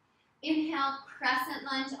 Inhale, crescent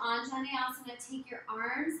lunge, Anjaneyasana. Take your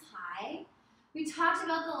arms high. We talked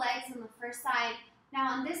about the legs on the first side. Now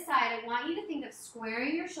on this side, I want you to think of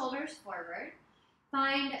squaring your shoulders forward.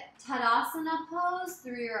 Find Tadasana pose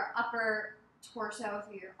through your upper torso,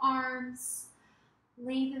 through your arms.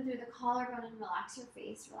 Lengthen through the collarbone and relax your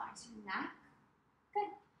face, relax your neck. Good.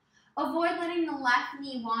 Avoid letting the left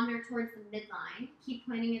knee wander towards the midline. Keep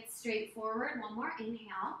pointing it straight forward. One more,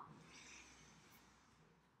 inhale.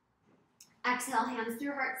 Exhale, hands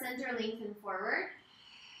through heart center, lengthen forward.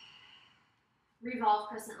 Revolve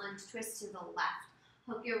crescent lunge, twist to the left.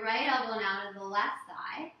 Hook your right elbow now to the left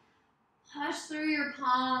thigh. Push through your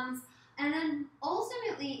palms. And then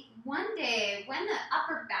ultimately, one day, when the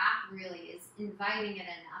upper back really is inviting it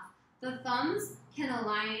enough, the thumbs can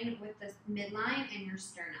align with the midline and your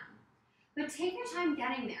sternum. But take your time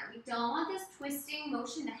getting there. We don't want this twisting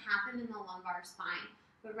motion to happen in the lumbar spine,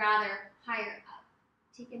 but rather higher up.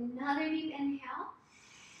 Take another deep inhale.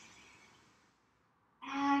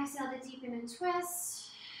 Exhale to deepen and twist.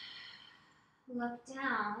 Look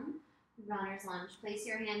down, runner's lunge. Place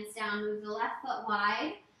your hands down, move the left foot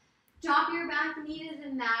wide. Drop your back knee to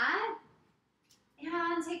the mat.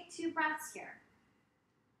 And take 2 breaths here.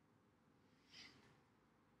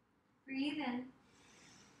 Breathe in.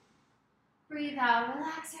 Breathe out.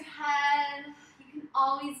 Relax your head. You can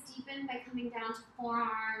always deepen by coming down to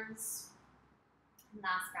forearms.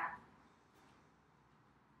 Last breath.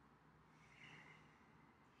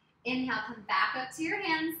 Inhale, come back up to your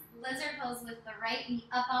hands. Lizard pose with the right knee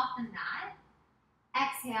up off the mat.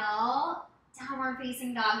 Exhale, downward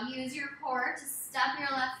facing dog. Use your core to step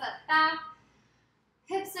your left foot back.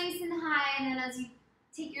 Hips nice and high. And then as you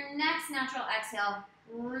take your next natural exhale,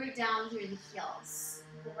 root down through the heels.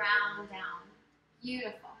 Ground down.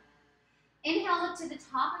 Beautiful. Inhale, look to the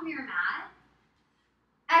top of your mat.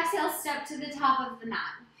 Exhale, step to the top of the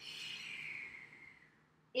mat.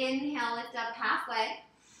 Inhale, lift up halfway.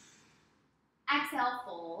 Exhale,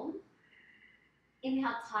 fold.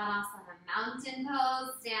 Inhale, Tadasana, mountain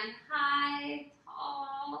pose. Stand high,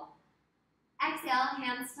 tall. Exhale,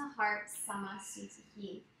 hands to heart,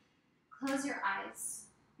 Samasthiti. Close your eyes.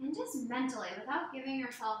 And just mentally, without giving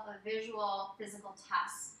yourself a visual, physical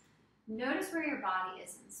test, notice where your body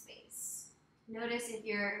is in space. Notice if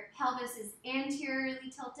your pelvis is anteriorly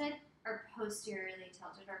tilted or posteriorly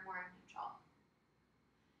tilted or more neutral.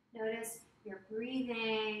 Notice your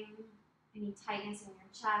breathing, any tightness in your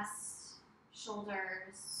chest,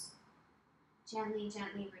 shoulders. Gently,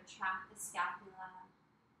 gently retract the scapula.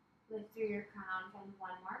 Lift through your crown. Find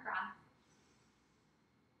one more breath.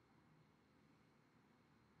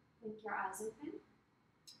 Blink your eyes open.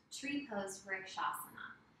 Tree pose,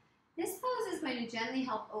 Vrikshasana. This pose is going to gently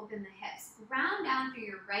help open the hips. Ground down through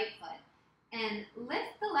your right foot and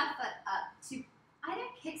lift the left foot up to either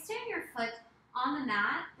kickstand your foot on the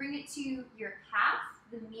mat, bring it to your calf,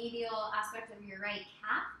 the medial aspect of your right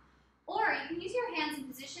calf, or you can use your hands and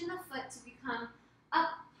position the foot to become up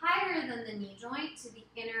higher than the knee joint to the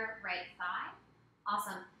inner right thigh.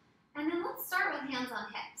 Awesome. And then let's start with hands on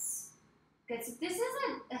hips. Good, so this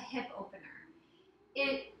isn't a hip opener.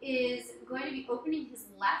 It is going to be opening his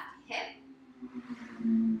left hip,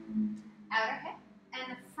 outer hip,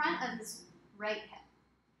 and the front of his right hip.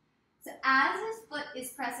 So as his foot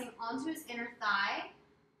is pressing onto his inner thigh,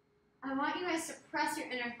 I want you guys to press your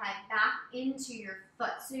inner thigh back into your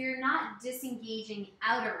foot so you're not disengaging the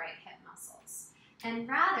outer right hip muscles. And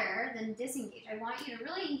rather than disengage, I want you to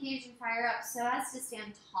really engage and fire up so as to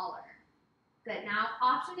stand taller. Good, now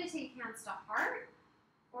option to take hands to heart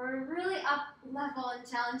or really up level and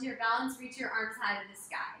challenge your balance, reach your arms high to the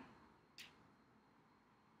sky.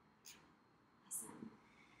 Awesome.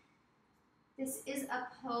 This is a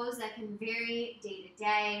pose that can vary day to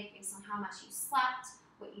day based on how much you slept,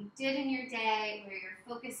 what you did in your day, where your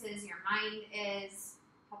focus is, your mind is,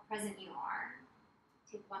 how present you are.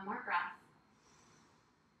 Take one more breath.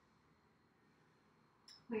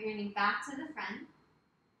 Bring your knee back to the front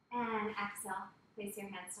and exhale. Place your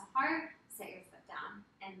hands to heart, set your foot down,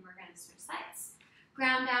 and we're going to switch sides.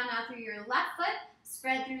 Ground down now through your left foot,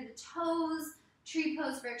 spread through the toes, tree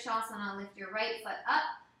pose, Vrikshasana, lift your right foot up.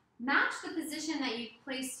 Match the position that you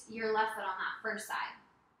placed your left foot on that first side.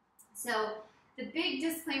 So the big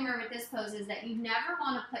disclaimer with this pose is that you never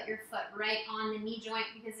want to put your foot right on the knee joint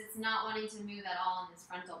because it's not wanting to move at all in this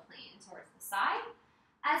frontal plane towards the side.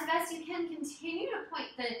 As best you can, continue to point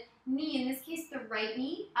the knee, in this case the right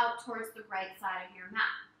knee, out towards the right side of your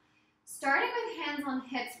mat. Starting with hands on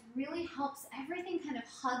hips really helps everything kind of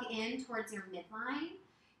hug in towards your midline,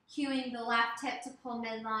 cueing the left hip to pull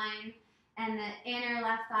midline, and the inner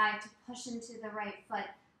left thigh to push into the right foot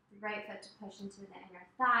to push into the inner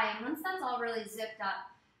thigh. And once that's all really zipped up,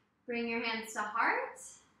 bring your hands to heart,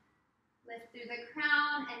 lift through the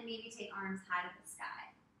crown, and maybe take arms high to the sky.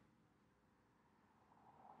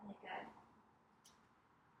 Really good.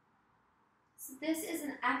 So this is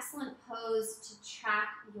an excellent pose to track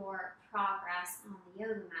your progress on the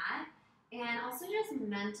yoga mat and also just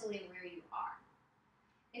mentally where you are.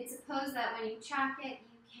 It's a pose that when you track it,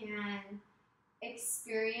 you can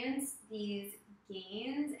experience these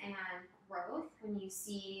gains and growth when you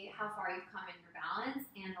see how far you've come in your balance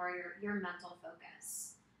and or your mental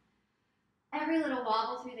focus. Every little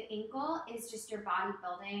wobble through the ankle is just your body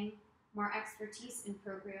building more expertise in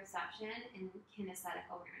proprioception and kinesthetic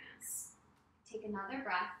awareness. Take another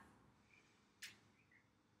breath.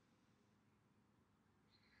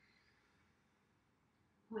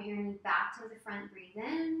 Point your knee back to the front, breathe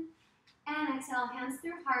in. And exhale, hands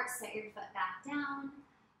through heart, set your foot back down.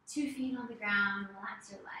 2 feet on the ground,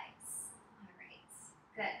 relax your legs. All right,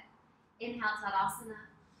 good. Inhale, Tadasana.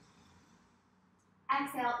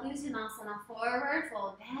 Exhale, Uttanasana, forward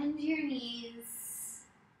fold. Bend your knees.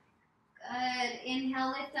 Good. Inhale,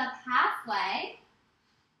 lift up halfway.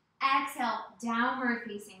 Exhale, downward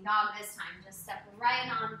facing dog this time. Just step right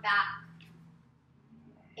on back.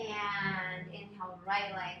 And inhale,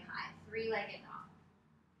 right leg high. 3-legged dog.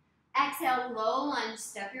 Exhale, low lunge,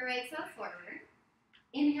 step your right foot forward.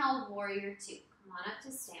 Inhale, warrior 2. Come on up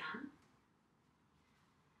to stand.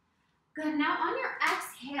 Good, now on your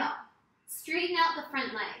exhale, straighten out the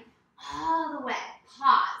front leg all the way.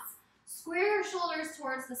 Pause. Square your shoulders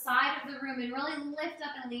towards the side of the room and really lift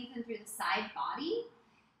up and lengthen through the side body.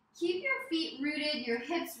 Keep your feet rooted, your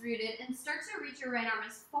hips rooted, and start to reach your right arm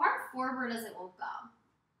as far forward as it will go.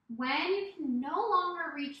 When you can no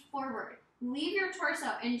longer reach forward, leave your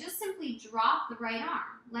torso and just simply drop the right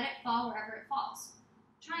arm. Let it fall wherever it falls.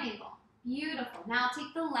 Triangle. Beautiful. Now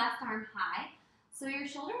take the left arm high so your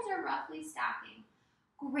shoulders are roughly stacking.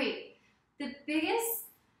 Great. The biggest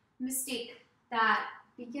mistake that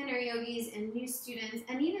beginner yogis and new students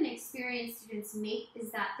and even experienced students make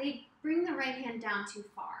is that they bring the right hand down too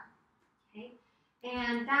far. Okay?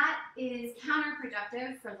 And that is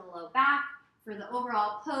counterproductive for the low back, for the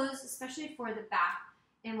overall pose, especially for the back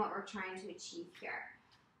and what we're trying to achieve here.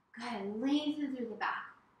 Good. Lengthen through the back.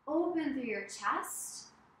 Open through your chest.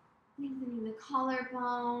 Lengthening the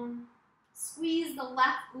collarbone. Squeeze the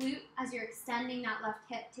left glute as you're extending that left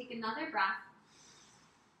hip. Take another breath.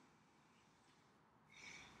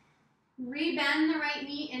 Rebend the right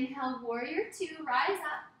knee. Inhale, warrior 2. Rise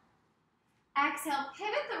up. Exhale,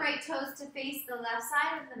 pivot the right toes to face the left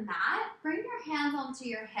side of the mat. Bring your hands onto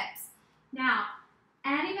your hips. Now,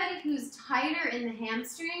 anybody who's tighter in the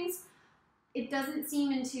hamstrings, it doesn't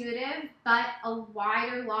seem intuitive, but a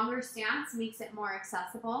wider, longer stance makes it more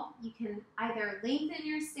accessible. You can either lengthen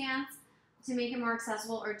your stance to make it more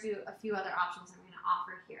accessible or do a few other options I'm going to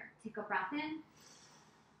offer here. Take a breath in.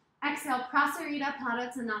 Exhale, Prasarita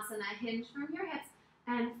Padottanasana, hinge from your hips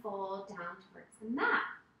and fold down towards the mat.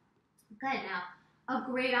 Good. Now, a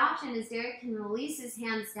great option is Derek can release his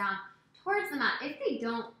hands down towards the mat if they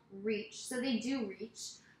don't reach. So they do reach,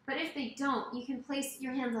 but if they don't, you can place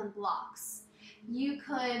your hands on blocks. You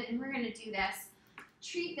could, and we're going to do this,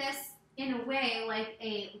 treat this in a way like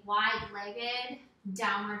a wide-legged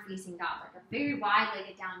downward facing dog, like a very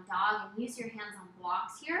wide-legged down dog, and use your hands on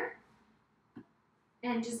blocks here.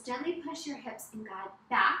 And just gently push your hips and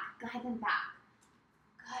guide them back.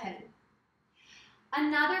 Good.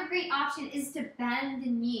 Another great option is to bend the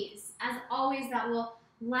knees. As always, that will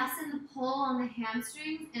lessen the pull on the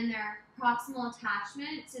hamstrings and their proximal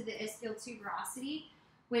attachment to the ischial tuberosity,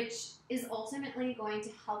 which is ultimately going to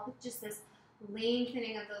help with just this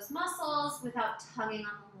lengthening of those muscles without tugging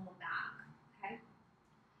on the low back.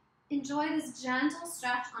 enjoy this gentle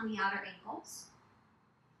stretch on the outer ankles.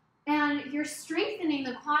 And you're strengthening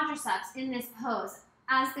the quadriceps in this pose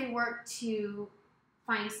as they work to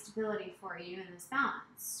find stability for you in this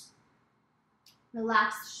balance.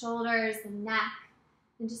 Relax the shoulders, the neck,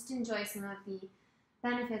 and just enjoy some of the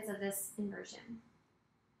benefits of this inversion.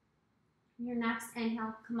 Your next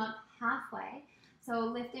inhale, come up halfway. So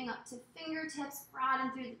lifting up to fingertips,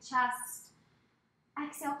 broaden through the chest.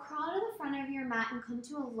 Exhale, crawl to the front of your mat and come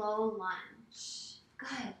to a low lunge.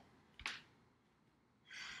 Good.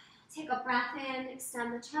 Take a breath in,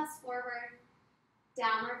 extend the chest forward.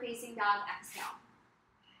 Downward facing dog, exhale.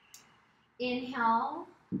 Inhale.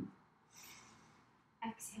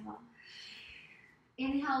 Exhale.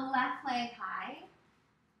 Inhale, left leg high.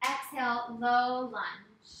 Exhale, low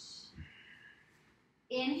lunge.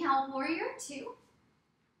 Inhale, warrior two.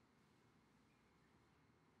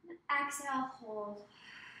 Exhale, hold.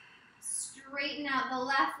 Straighten out the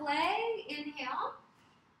left leg, inhale.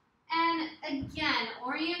 And again,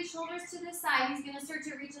 orient shoulders to the side. He's gonna start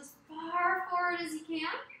to reach as far forward as he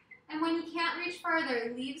can. And when he can't reach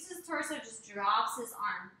farther, leaves his torso, just drops his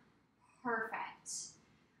arm. Perfect.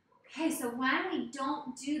 Okay, so when we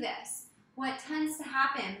don't do this, what tends to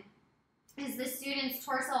happen is the student's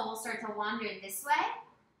torso will start to wander this way,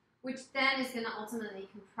 which then is gonna ultimately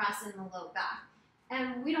compress in the low back.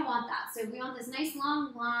 And we don't want that. So we want this nice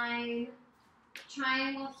long line,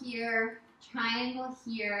 triangle here,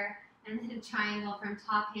 and then a triangle from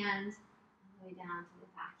top hand all the way down to the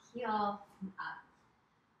back heel and up.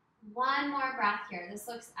 One more breath here. This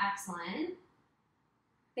looks excellent.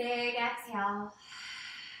 Big exhale.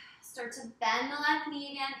 Start to bend the left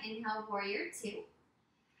knee again. Inhale, warrior two.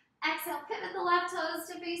 Exhale, pivot the left toes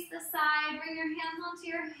to face the side. Bring your hands onto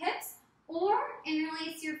your hips or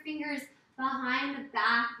interlace your fingers behind the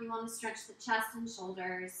back. You want to stretch the chest and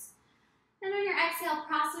shoulders. And on your exhale,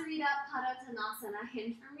 Prasarita Padottanasana.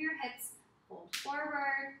 Hinge from your hips, fold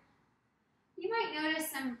forward. You might notice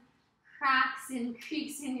some cracks and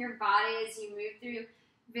creaks in your body as you move through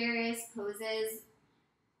various poses.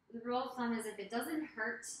 The rule of thumb is if it doesn't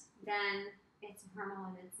hurt, then it's normal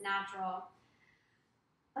and it's natural.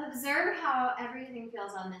 Observe how everything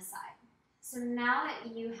feels on this side. So now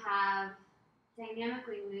that you have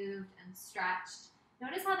dynamically moved and stretched,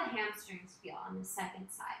 notice how the hamstrings feel on the second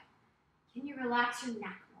side. Can you relax your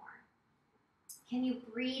neck more? Can you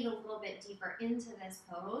breathe a little bit deeper into this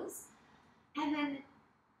pose? And then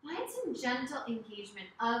find some gentle engagement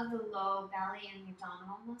of the low belly and the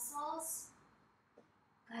abdominal muscles.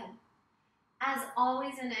 Good. As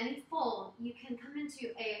always in any fold, you can come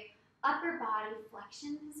into a upper body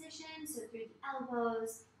flexion position. So through the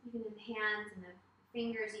elbows, even in the hands and the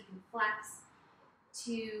fingers, you can flex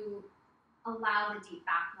to allow the deep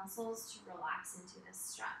back muscles to relax into this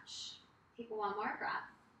stretch. Take one more breath.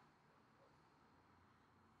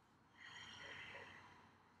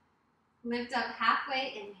 Lift up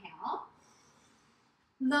halfway, inhale.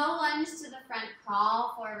 Low lunge to the front,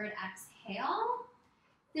 crawl forward, exhale.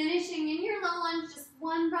 Finishing in your low lunge, just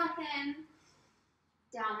one breath in.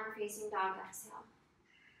 Downward facing dog, exhale.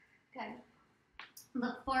 Good.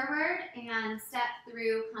 Look forward and step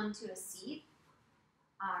through, come to a seat.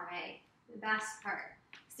 All right, the best part.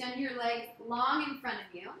 Extend your legs long in front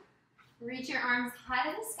of you. Reach your arms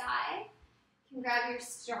high to the sky. You can grab your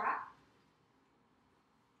strap.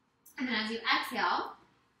 And then as you exhale,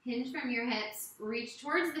 hinge from your hips, reach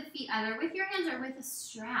towards the feet either with your hands or with a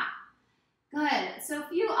strap. Good. So a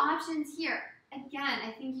few options here. Again,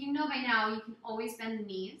 I think you know by now you can always bend the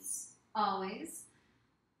knees, always.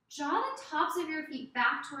 Draw the tops of your feet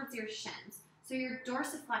back towards your shins. So you're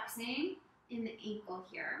dorsiflexing in the ankle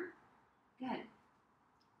here. Good.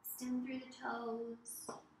 Extend through the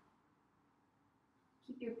toes.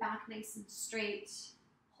 Keep your back nice and straight.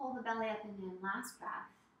 Pull the belly up and in. Last breath.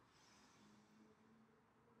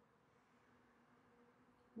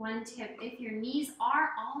 One tip, if your knees are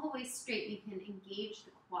all the way straight, you can engage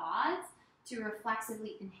the quads to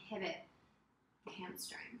reflexively inhibit the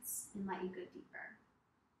hamstrings and let you go deeper.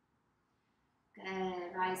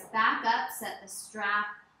 Good. Rise back up, set the strap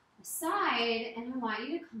aside, and I want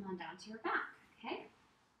you to come on down to your back, okay?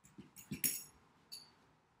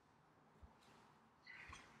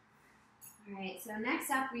 All right, so next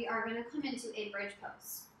up, we are going to come into a bridge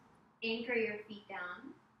pose. Anchor your feet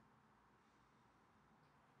down.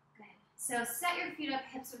 Good. So set your feet up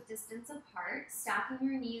hips width distance apart, stacking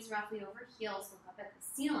your knees roughly over heels, look up at the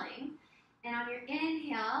ceiling. And on your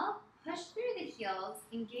inhale, push through the heels,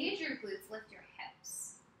 engage your glutes, lift your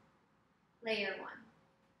hips. Layer one.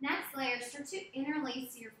 Next layer, start to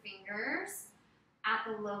interlace your fingers. at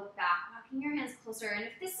the low back, walking your hands closer. And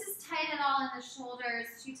if this is tight at all in the shoulders,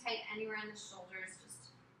 too tight anywhere in the shoulders, just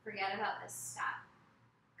forget about this step.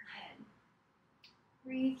 Good.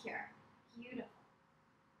 Breathe here. Beautiful.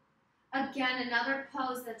 Again, another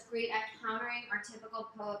pose that's great at countering our typical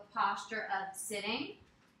posture of sitting.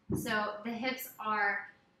 So the hips are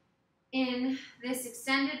in this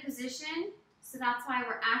extended position, so that's why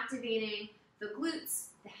we're activating the glutes,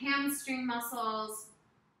 the hamstring muscles.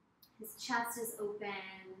 His chest is open.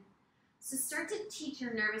 So start to teach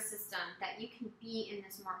your nervous system that you can be in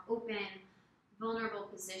this more open, vulnerable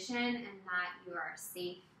position and that you are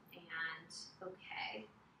safe and okay.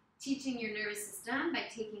 Teaching your nervous system by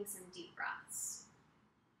taking some deep breaths.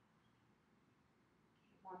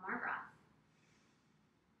 Okay, one more breath.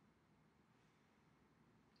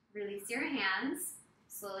 Release your hands.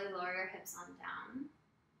 Slowly lower your hips on down.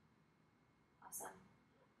 Awesome.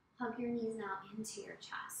 Hug your knees now into your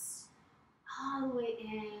chest. All the way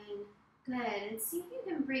in. Good. And see if you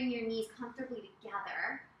can bring your knees comfortably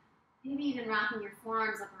together. Maybe even wrapping your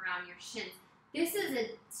forearms up around your shins. This is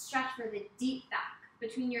a stretch for the deep back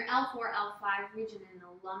between your L4, L5 region and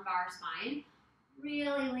the lumbar spine. Really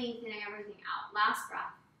lengthening everything out. Last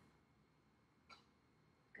breath.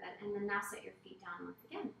 Good. And then now set your feet down once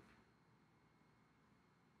again.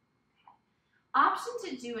 Option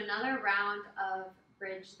to do another round of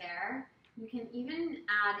bridge there. You can even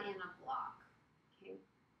add in a block. Okay.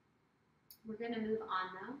 We're going to move on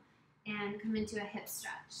now and come into a hip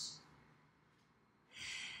stretch.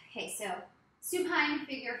 Okay, so supine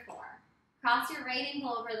figure 4. Cross your right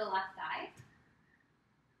ankle over the left thigh,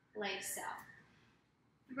 like so.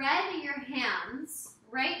 Thread your hands,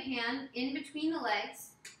 right hand in between the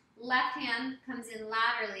legs, left hand comes in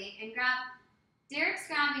laterally and grab. Derek's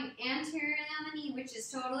grabbing anteriorly on the knee, which is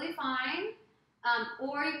totally fine,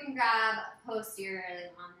 or you can grab posteriorly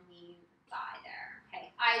on the knee, thigh there.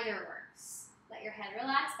 Okay, either works. Let your head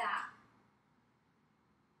relax back.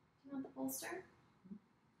 Do you want the bolster?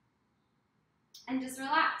 And just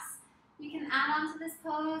relax. You can add on to this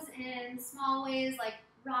pose in small ways like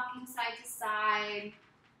rocking side to side.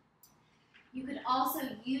 You could also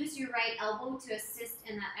use your right elbow to assist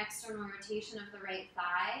in that external rotation of the right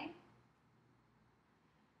thigh.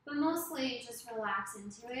 But mostly just relax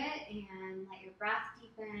into it and let your breath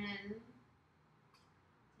deepen.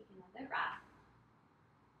 Take another breath.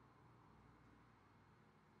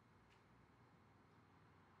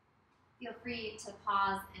 Feel free to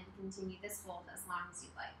pause and continue this hold as long as you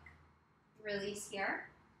like. Release here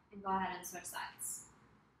and go ahead and switch sides.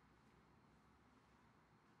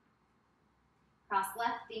 Cross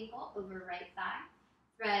left ankle over right thigh.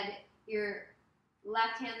 Thread your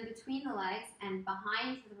left hand between the legs and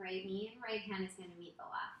behind the right knee, and right hand is going to meet the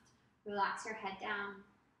left. Relax your head down.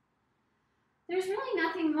 There's really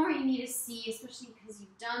nothing more you need to see, especially because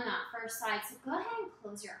you've done that first side, so go ahead and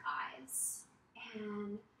close your eyes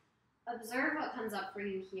and observe what comes up for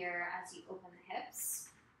you here as you open the hips.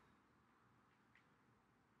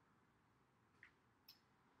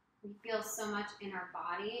 We feel so much in our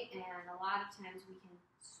body, and a lot of times we can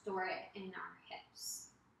store it in our hips.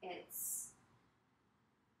 It's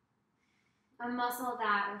a muscle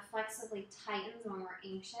that reflexively tightens when we're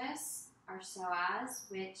anxious, our psoas,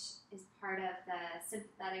 which is part of the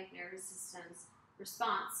sympathetic nervous system's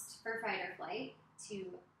response for fight or flight to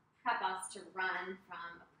prep us to run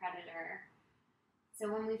from a predator.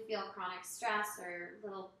 So when we feel chronic stress or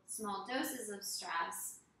little small doses of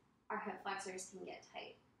stress, our hip flexors can get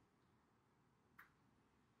tight.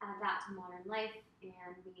 Add that to modern life,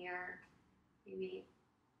 and we are maybe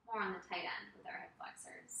more on the tight end with our hip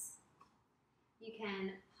flexors. You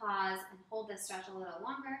can pause and hold this stretch a little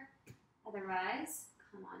longer. Otherwise,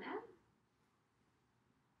 come on out.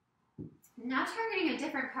 Now targeting a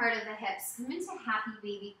different part of the hips, come into happy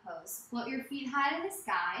baby pose. Float your feet high to the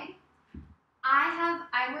sky.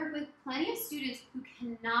 I work with plenty of students who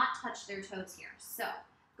cannot touch their toes here. So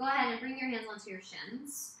go ahead and bring your hands onto your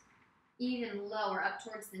shins, even lower, up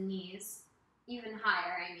towards the knees, even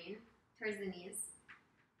higher, towards the knees.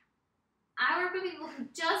 I work with people who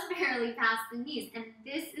just barely pass the knees, and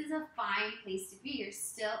this is a fine place to be. You're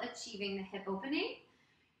still achieving the hip opening.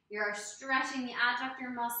 You're stretching the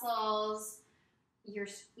adductor muscles. You're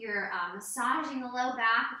massaging the low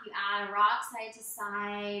back if you add a rock side to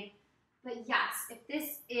side. But yes, if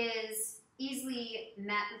this is easily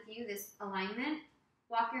met with you, this alignment,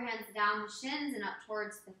 walk your hands down the shins and up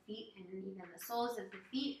towards the feet and even the soles of the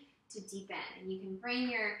feet to deepen. And you can bring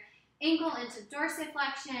your ankle into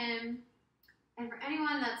dorsiflexion. And for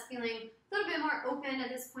anyone that's feeling a little bit more open at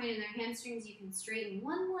this point in their hamstrings, you can straighten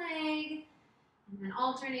one leg and then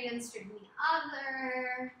alternate and straighten the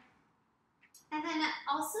other. And then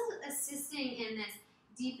also assisting in this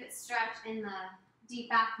deep stretch in the deep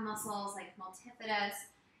back muscles like multifidus.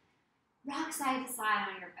 Rock side to side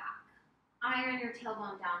on your back. Iron your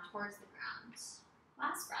tailbone down towards the ground.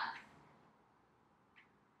 Last breath.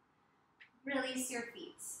 Release your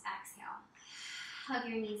feet. Exhale. Hug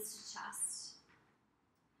your knees to chest.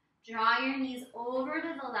 Draw your knees over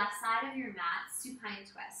to the left side of your mat, supine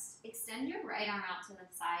twist. Extend your right arm out to the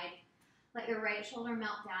side. Let your right shoulder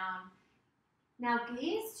melt down. Now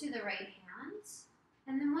gaze to the right hand.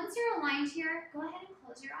 And then once you're aligned here, go ahead and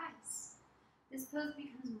close your eyes. This pose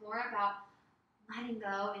becomes more about letting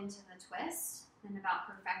go into the twist than about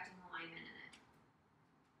perfecting alignment in it.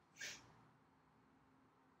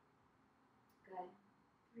 Good.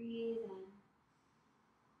 Breathe in.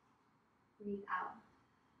 Breathe out.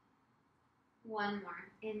 One more.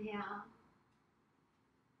 Inhale.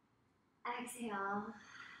 Exhale.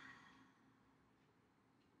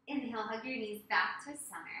 Inhale, hug your knees back to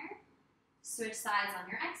center. Switch sides on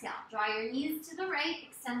your exhale. Draw your knees to the right.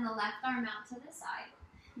 Extend the left arm out to the side.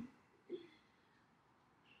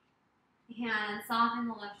 And soften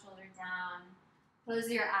the left shoulder down. Close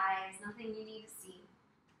your eyes. Nothing you need to see.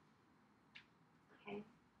 Okay.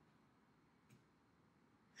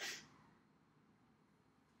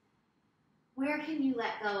 Where can you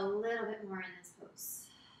let go a little bit more in this pose?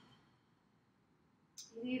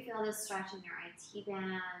 Maybe you feel this stretch in your IT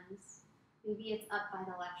bands. Maybe it's up by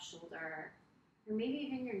the left shoulder. Or maybe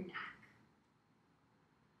even your neck.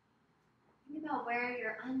 Think about where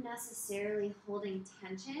you're unnecessarily holding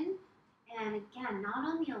tension. And again, not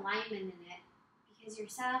on the alignment in it, because you're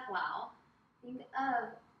set up well. Think of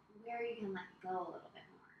where you can let go a little bit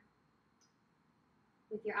more.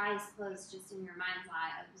 With your eyes closed, just in your mind's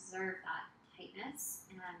eye, observe that tightness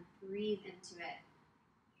and breathe into it.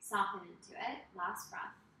 Soften into it. Last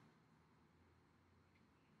breath.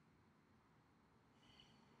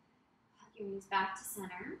 Hug your knees back to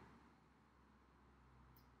center.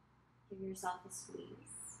 Give yourself a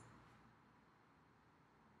squeeze.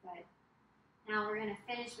 Good. Now we're going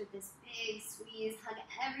to finish with this big squeeze. Hug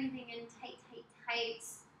everything in tight, tight, tight.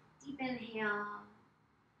 Deep inhale.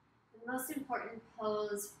 The most important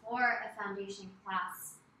pose for a foundation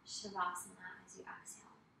class, Shavasana, as you exhale.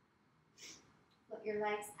 Flip your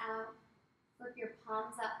legs out. Flip your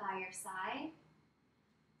palms up by your side.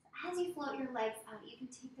 So as you float your legs out, you can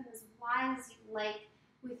take them as wide as you like,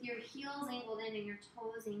 with your heels angled in and your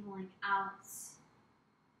toes angling out.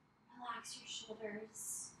 Relax your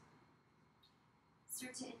shoulders.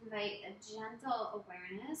 Start to invite a gentle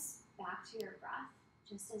awareness back to your breath,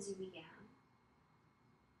 just as you began.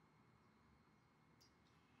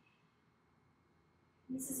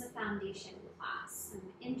 This is a foundation class. I'm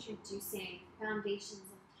introducing foundations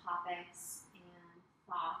of topics and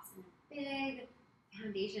thoughts, and a big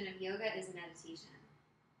foundation of yoga is meditation.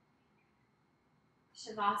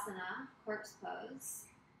 Shavasana, corpse pose,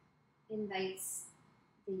 invites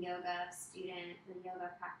the yoga student, the yoga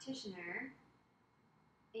practitioner,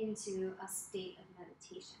 into a state of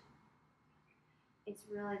meditation. It's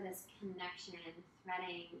really this connection,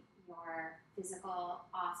 threading your physical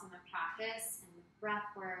asana practice and the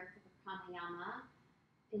breath work, the pranayama,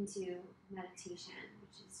 into meditation,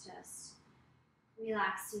 which is just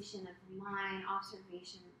relaxation of the mind,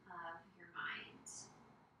 observation of your mind.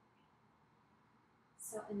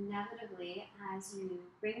 So inevitably, as you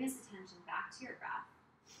bring this attention back to your breath,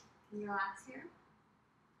 can you relax here?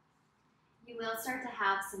 You will start to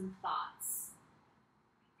have some thoughts.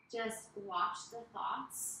 Just watch the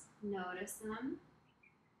thoughts, notice them,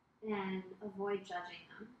 and avoid judging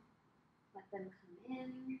them. Let them come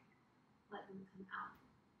in, let them come out.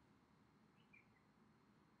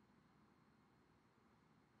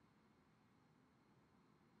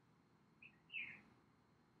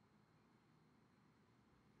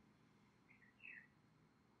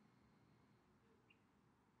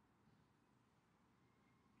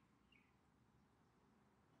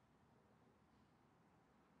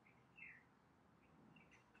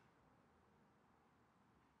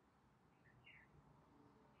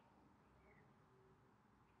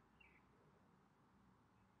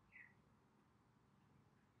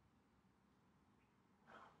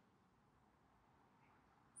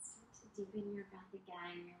 Deepen your breath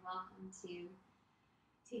again. You're welcome to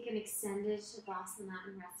take an extended Shavasana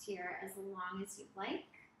and rest here as long as you'd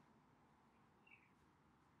like.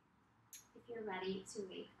 If you're ready to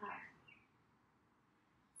wake up,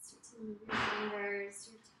 start to move your fingers,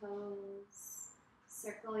 your toes,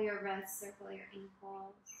 circle your wrists, circle your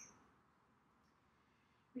ankles.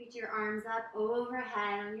 Reach your arms up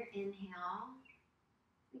overhead on your inhale,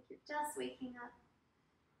 like you're just waking up.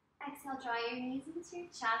 Exhale, draw your knees into your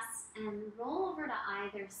chest and roll over to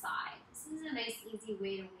either side. This is a nice, easy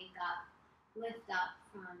way to wake up, lift up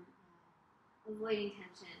from avoiding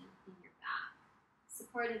tension in your back.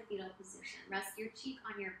 Supported fetal position. Rest your cheek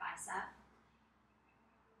on your bicep.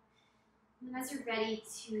 And as you're ready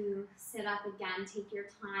to sit up again, take your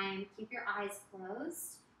time, keep your eyes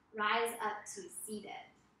closed, rise up to seated.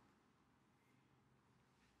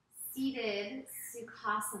 Seated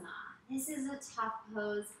Sukhasana. This is a tough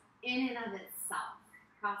pose in and of itself.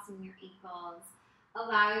 Crossing your ankles,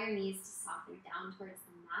 allow your knees to soften down towards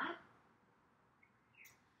the mat.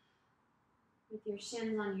 With your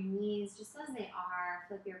shins on your knees, just as they are,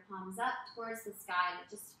 flip your palms up towards the sky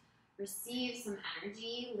to just receive some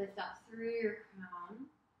energy. Lift up through your crown,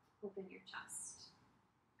 open your chest.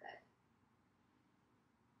 Good.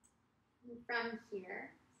 And from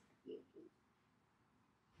here,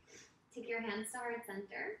 take your hands to heart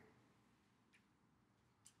center.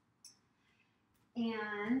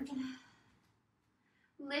 And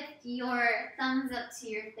lift your thumbs up to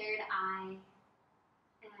your third eye.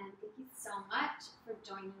 And thank you so much for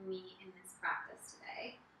joining me in this practice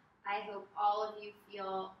today. I hope all of you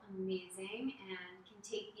feel amazing and can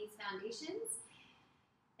take these foundations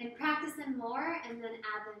and practice them more and then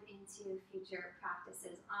add them into future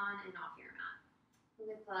practices on and off your mat.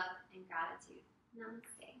 With love and gratitude.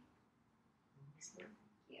 Namaste. Thank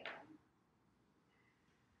you.